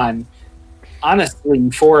go on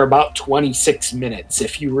honestly for about 26 minutes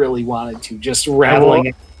if you really wanted to, just rattling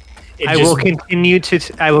it. I will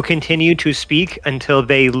continue to speak until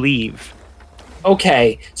they leave.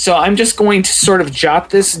 Okay, so I'm just going to sort of jot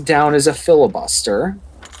this down as a filibuster.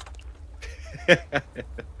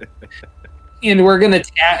 And we're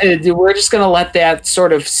just gonna let that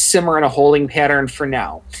sort of simmer in a holding pattern for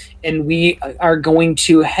now. And we are going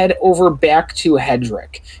to head over back to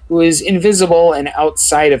Hedrick, who is invisible and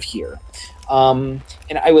outside of here. And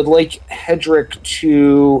I would like Hedrick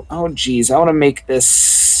to... Oh, geez, I want to make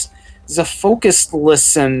this is a focused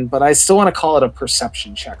listen, but I still want to call it a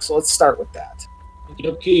perception check. So let's start with that.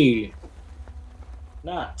 Okay.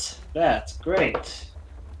 Not that great.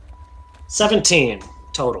 17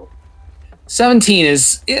 total. 17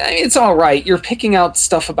 is, it's all right. You're picking out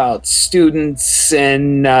stuff about students,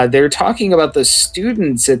 and they're talking about the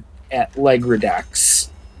students at Legredex.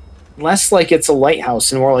 Less like it's a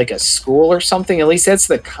lighthouse and more like a school or something. At least that's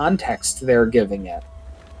the context they're giving it.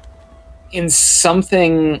 In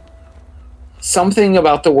something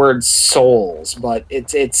about the word souls, but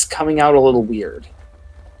it's coming out a little weird.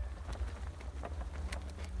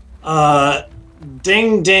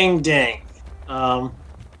 Ding, ding, ding.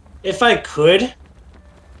 If I could,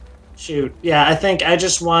 shoot, yeah, I think I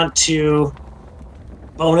just want to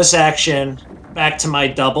bonus action back to my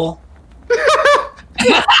double.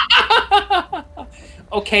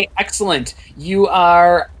 Okay, excellent. You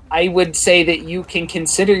are, I would say that you can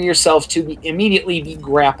consider yourself to immediately be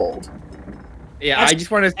grappled. Yeah, I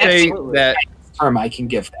just want to say that term I can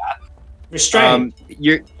give that. Restrained.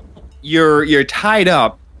 You're tied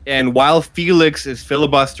up, and while Felix is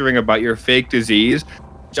filibustering about your fake disease,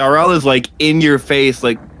 Jarrell is like in your face,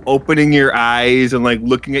 like opening your eyes and like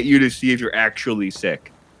looking at you to see if you're actually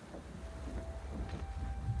sick.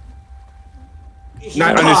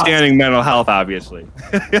 Not understanding mental health, obviously.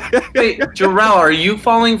 Wait, Jarrell, are you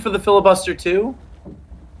falling for the filibuster too?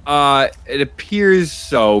 It appears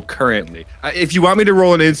so currently. If you want me to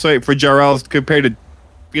roll an insight for Jarrell's compared to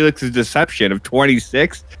Felix's deception of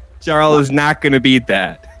 26, Jarrell is not going to beat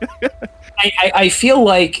that. I feel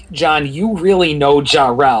like, John, you really know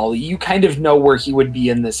Jarrell. You kind of know where he would be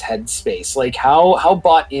in this headspace. Like, how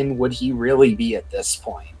bought in would he really be at this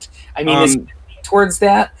point? I mean, is it towards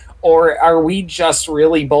that? Or are we just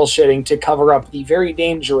really bullshitting to cover up the very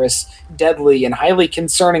dangerous, deadly, and highly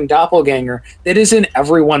concerning doppelganger that is in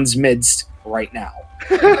everyone's midst right now?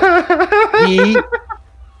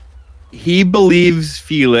 He believes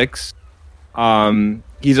Felix.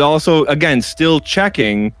 He's also, again, still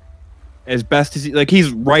checking as best as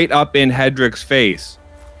he's right up in Hedrick's face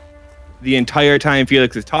the entire time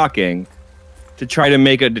Felix is talking to try to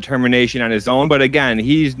make a determination on his own. But again,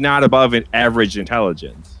 he's not above an average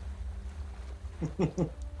intelligence.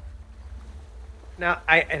 Now,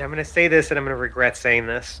 I'm going to say this, and I'm going to regret saying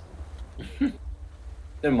this.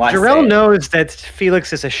 Then why? Jarrell knows that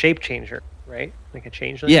Felix is a shape changer, right? Like a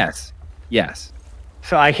changeling. Yes.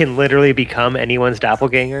 So I can literally become anyone's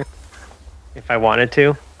doppelganger if I wanted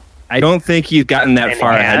to. I don't think he's gotten that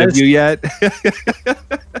far ahead of you yet.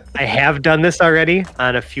 I have done this already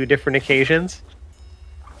on a few different occasions.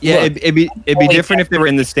 Yeah, it'd be different if they were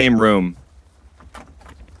in the same room.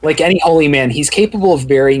 Like any holy man, he's capable of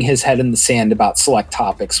burying his head in the sand about select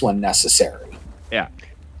topics when necessary. Yeah.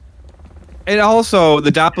 And also, the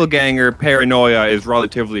doppelganger paranoia is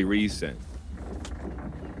relatively recent.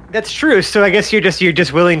 That's true. So I guess you're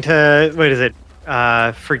just willing to, what is it?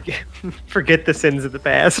 Forget the sins of the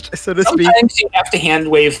past, so to speak. Sometimes you have to hand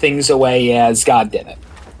wave things away as God did it.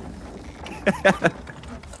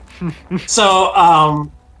 So,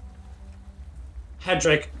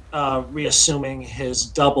 Hedrick, reassuming his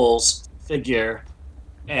double's figure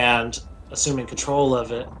and assuming control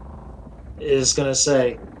of it, is going to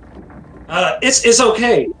say, it's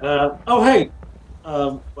okay. Oh, hey.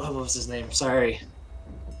 What was his name? Sorry.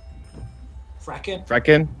 Frecken?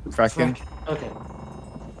 Okay.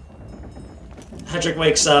 Hedrick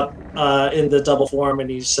wakes up in the double form and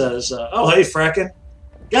he says, oh, hey, Frecken.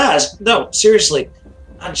 Guys, no, seriously.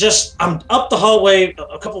 I'm up the hallway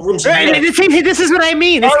a couple rooms ahead. This is what I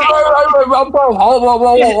mean.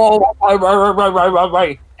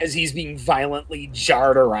 As he's being violently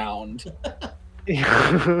jarred around.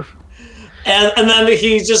 and then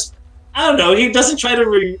he just, I don't know, he doesn't try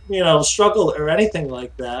to, struggle or anything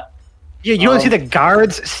like that. Yeah, you don't see the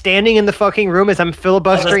guards standing in the fucking room as I'm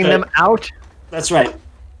filibustering them out? That's right.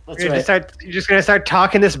 You're just gonna start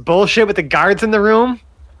talking this bullshit with the guards in the room?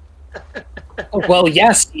 Well,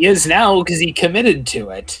 yes, he is now because he committed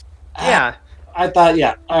to it. Yeah. I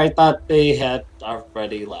thought they had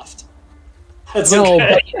already left. That's no,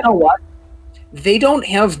 okay. But you know what? They don't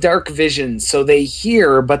have dark vision, so they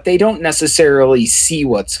hear, but they don't necessarily see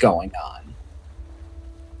what's going on.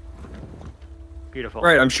 Beautiful.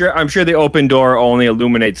 Right, I'm sure the open door only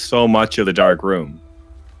illuminates so much of the dark room.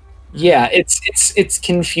 Yeah, it's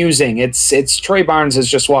confusing. It's Troy Barnes has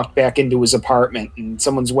just walked back into his apartment and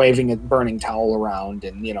someone's waving a burning towel around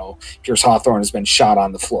and, Pierce Hawthorne has been shot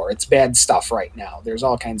on the floor. It's bad stuff right now. There's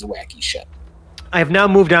all kinds of wacky shit. I have now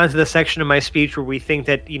moved on to the section of my speech where we think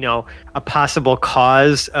that, a possible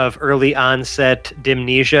cause of early onset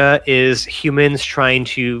dimnesia is humans trying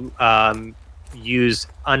to use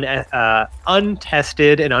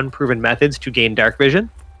untested and unproven methods to gain dark vision.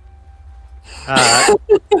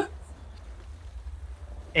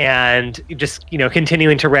 And just,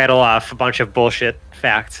 continuing to rattle off a bunch of bullshit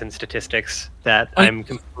facts and statistics that I'm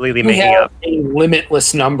completely making up. A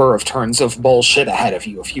limitless number of turns of bullshit ahead of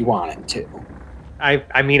you if you wanted to.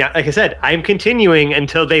 I mean, like I said, I'm continuing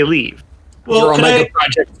until they leave. Well, your Omega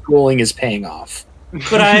Project schooling is paying off.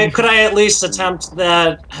 Could I at least attempt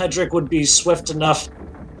that Hedrick would be swift enough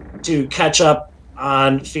to catch up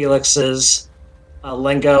on Felix's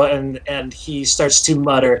lingo, and he starts to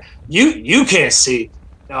mutter, "You can't see.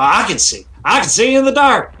 No, I can see. I can see in the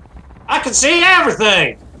dark. I can see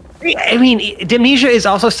everything." I mean, Dimnesia is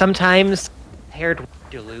also sometimes paired with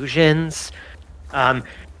delusions.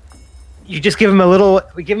 You just give him a little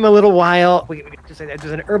while. There's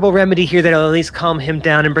an herbal remedy here that'll at least calm him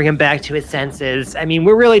down and bring him back to his senses. I mean,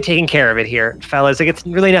 we're really taking care of it here, fellas. Like, it's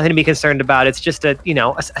really nothing to be concerned about. It's just a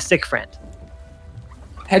sick friend.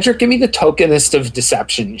 Hedrick, give me the tokenist of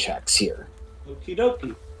deception checks here. Okie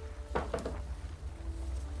dokie.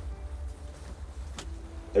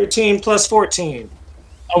 13 plus 14.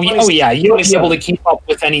 Oh yeah, you'll be able to keep up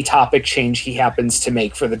with any topic change he happens to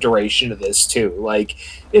make for the duration of this too. Like,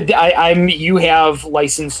 you have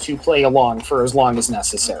license to play along for as long as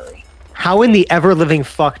necessary. How in the ever-living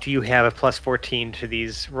fuck do you have a plus 14 to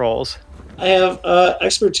these rolls? I have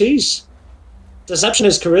expertise. Deception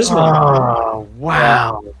is charisma. Oh,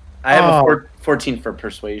 wow. Yeah. I have a 14 for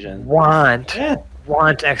persuasion. Want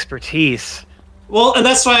expertise. Well, and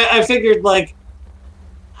that's why I figured, like,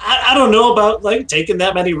 I don't know about, like, taking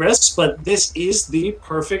that many risks, but this is the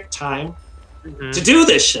perfect time to do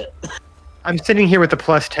this shit. I'm sitting here with the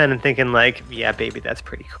plus 10 and thinking, like, yeah, baby, that's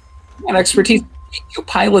pretty cool. And expertise. You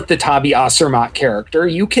pilot the Tabi Asermat character.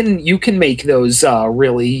 You can make those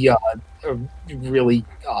really.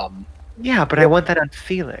 Yeah, but I want that on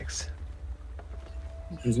Felix.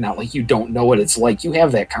 It's not like you don't know what it's like. You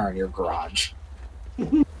have that car in your garage.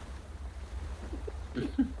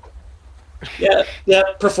 Yeah.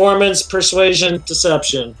 Performance, persuasion,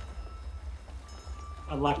 deception.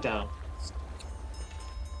 On lockdown.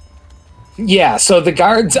 Yeah, so the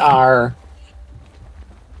guards are...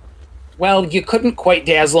 Well, you couldn't quite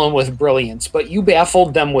dazzle them with brilliance, but you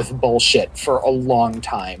baffled them with bullshit for a long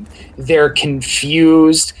time. They're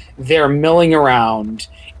confused, they're milling around,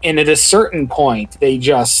 and at a certain point, they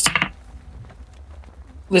just...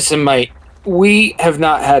 Listen, mate, we have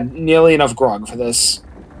not had nearly enough grog for this.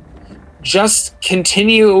 Just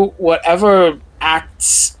continue whatever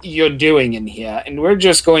acts you're doing in here, and we're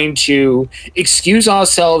just going to excuse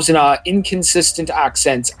ourselves in our inconsistent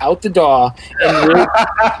accents out the door. And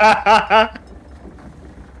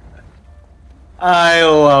I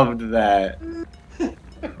loved that.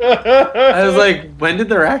 I was like, when did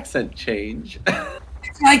their accent change?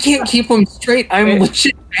 I can't keep them straight. I'm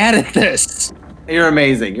legit bad at this. You're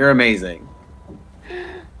amazing. You're amazing.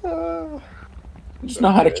 I just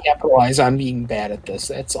know how to capitalize on being bad at this,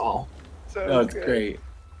 that's all. No, it's great.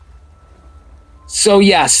 So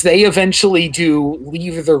yes, they eventually do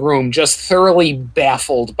leave the room just thoroughly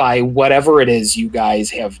baffled by whatever it is you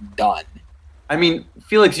guys have done. I mean,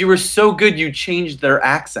 Felix, you were so good you changed their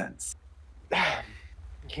accents.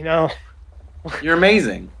 You're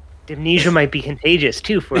amazing. Dimnesia might be contagious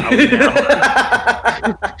too for all we know.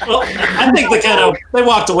 Well, I think they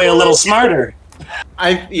walked away a little smarter.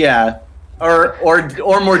 Or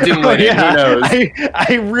more dim-witted, who knows?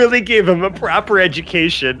 I really gave him a proper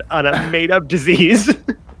education on a made-up disease.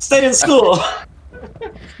 Stayed in school.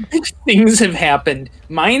 Things have happened.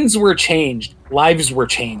 Minds were changed. Lives were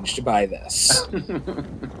changed by this.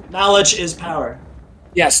 Knowledge is power.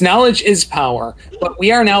 Yes, knowledge is power, but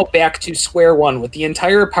we are now back to square one with the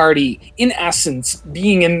entire party, in essence,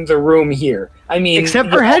 being in the room here. I mean... Except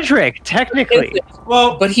for Hedrick, technically.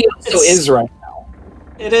 Well, but he also is right.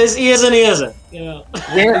 It is. He is and he isn't.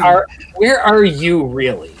 Where are you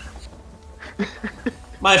really?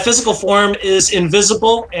 My physical form is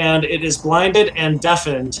invisible, and it is blinded and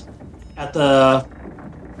deafened at the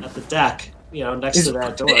deck. Next to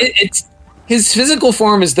that door. His physical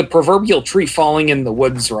form is the proverbial tree falling in the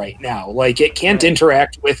woods right now. Like, it can't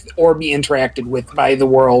interact with or be interacted with by the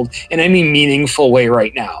world in any meaningful way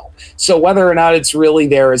right now. So whether or not it's really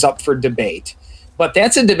there is up for debate. But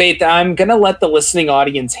that's a debate that I'm going to let the listening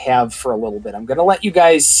audience have for a little bit. I'm going to let you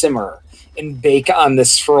guys simmer and bake on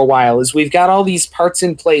this for a while, as we've got all these parts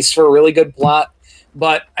in place for a really good plot.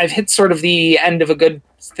 But I've hit sort of the end of a good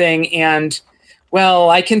thing, and,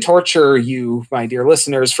 well, I can torture you, my dear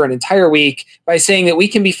listeners, for an entire week by saying that we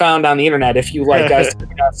can be found on the internet if you like us,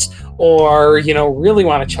 or, really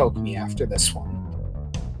want to choke me after this one.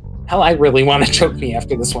 Hell, I really want to choke me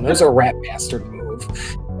after this one. It was a rat bastard move.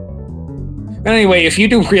 Anyway, if you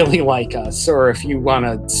do really like us, or if you want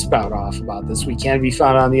to spout off about this, we can be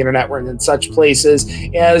found on the internet. We're in such places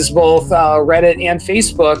as both Reddit and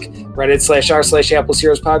Facebook. Reddit.com/r/Hapless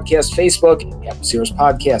Heroes Podcast. Facebook, Hapless Heroes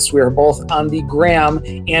Podcast. We are both on the gram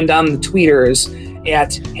and on the tweeters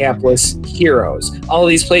at Hapless Heroes. All of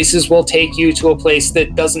these places will take you to a place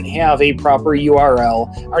that doesn't have a proper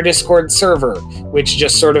URL. Our Discord server, which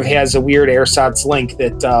just sort of has a weird AirSots link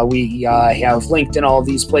that we have linked in all of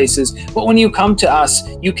these places. But when you come to us,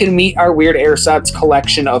 you can meet our weird AirSots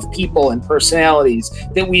collection of people and personalities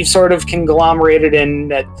that we've sort of conglomerated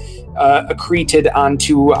and accreted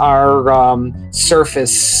onto our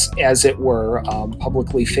surface, as it were,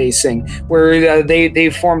 publicly facing, where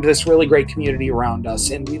they formed this really great community around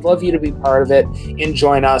us, and we'd love you to be part of it and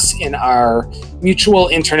join us in our mutual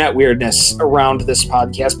internet weirdness around this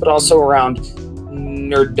podcast, but also around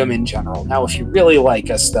nerddom in general. Now, if you really like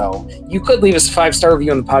us, though, you could leave us a 5-star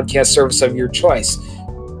review on the podcast service of your choice.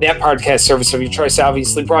 That podcast service of your choice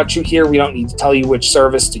obviously brought you here. We don't need to tell you which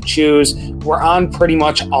service to choose. We're on pretty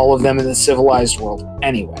much all of them in the civilized world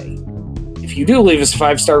anyway. If you do leave us a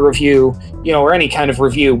 5-star review, or any kind of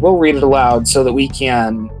review, we'll read it aloud so that we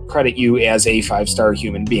can credit you as a 5-star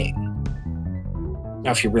human being.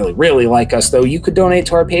 Now, if you really, really like us, though, you could donate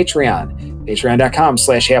to our Patreon.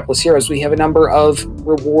 Patreon.com/Hapless Heroes. We have a number of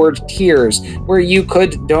reward tiers where you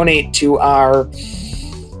could donate to our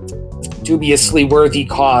dubiously worthy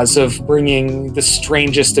cause of bringing the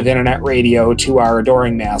strangest of internet radio to our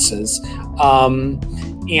adoring masses.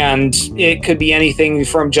 And it could be anything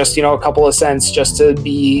from just, a couple of cents just to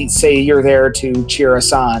say you're there to cheer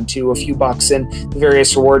us on, to a few bucks. And the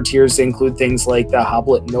various reward tiers include things like the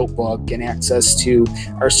Hoblet Notebook and access to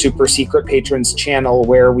our super secret patrons channel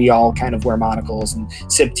where we all kind of wear monocles and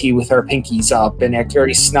sip tea with our pinkies up and act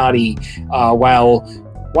very snotty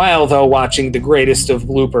while though watching the greatest of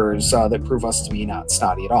bloopers that prove us to be not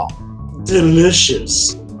snotty at all.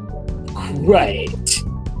 Delicious. Great.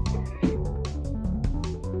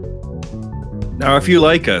 Now, if you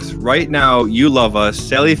like us, right now, you love us,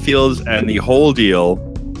 Sally Fields and the whole deal,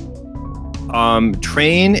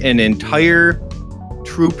 train an entire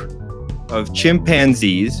troop of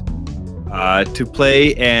chimpanzees to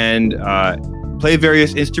play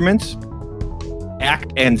various instruments,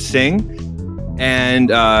 act and sing, and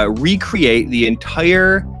recreate the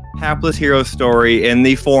entire Hapless Hero story in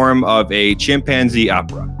the form of a chimpanzee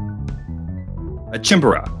opera. A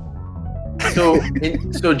chimpera. So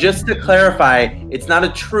just to clarify, it's not a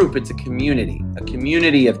troop, it's a community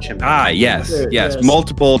of chimpanzees. Yes.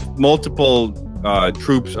 Multiple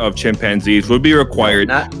troops of chimpanzees would be required.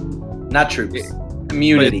 Not troops.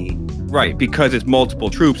 Community. Right, because it's multiple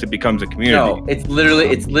troops, it becomes a community. No, it's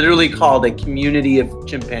literally called a community of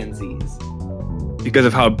chimpanzees. Because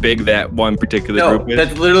of how big that one particular group is?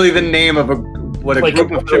 That's literally the name of what a group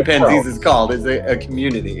of chimpanzees is called, is a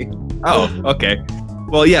community. Oh, okay.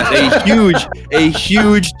 Well, yes, a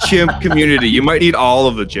huge chimp community. You might need all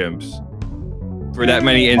of the chimps for that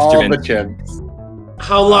many instruments. All the chimps.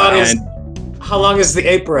 How long is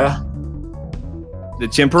the opera? The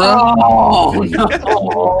chimpera? Oh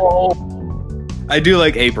no! I do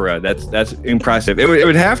like opera. That's impressive. It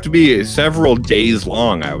would have to be several days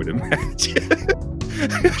long, I would imagine.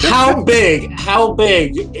 How big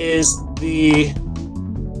is the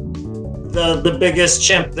biggest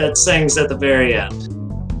chimp that sings at the very end?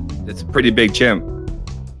 It's a pretty big chimp.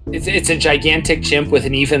 It's a gigantic chimp with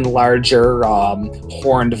an even larger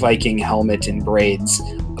horned Viking helmet and braids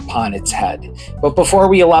upon its head. But before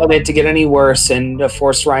we allow that to get any worse and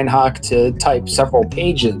force Reinhawk to type several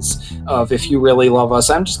pages of "If you really love us,"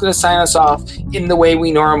 I'm just going to sign us off in the way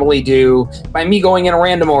we normally do, by me going in a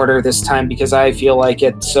random order this time because I feel like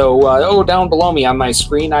it. So, down below me on my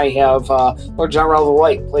screen, I have Lord John Rel the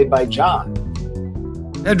Light, played by John.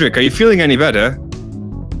 Edric, are you feeling any better?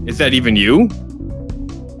 Is that even you?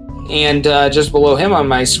 And just below him on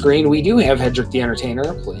my screen, we do have Hedrick the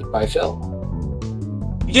Entertainer, played by Phil.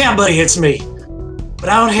 Yeah, buddy, it's me. But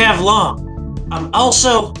I don't have long. I'm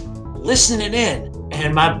also listening in.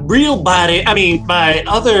 And my real body, my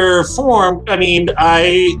other form, I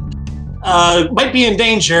might be in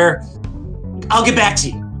danger. I'll get back to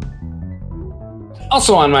you.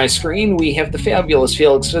 Also on my screen, we have the fabulous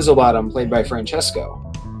Felix Fizzlebottom, played by Francesco.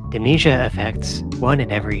 Amnesia affects 1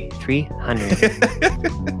 in every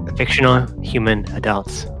 300 fictional human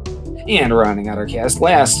adults. And rounding out our cast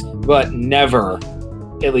last, but never,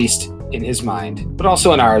 at least in his mind, but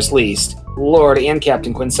also in ours least, Lord and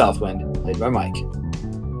Captain Quinn Southwind, played by Mike.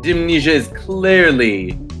 Amnesia is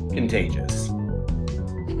clearly contagious.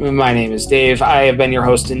 My name is Dave. I have been your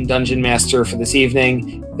host and Dungeon Master for this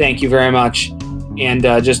evening. Thank you very much. And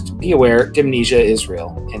just be aware, Dimnesia is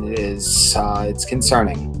real, and it is it's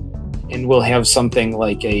concerning. And we'll have something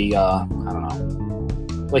like a I don't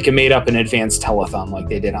know, like a made up and advanced telethon like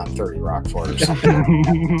they did on 30 Rock Fort or something.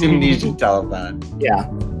 Dimnesia telethon. Yeah,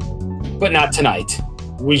 but not tonight.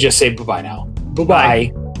 We just say bye-bye now.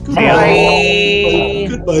 Bye-bye. Bye.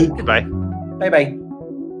 Goodbye. Goodbye. Bye bye.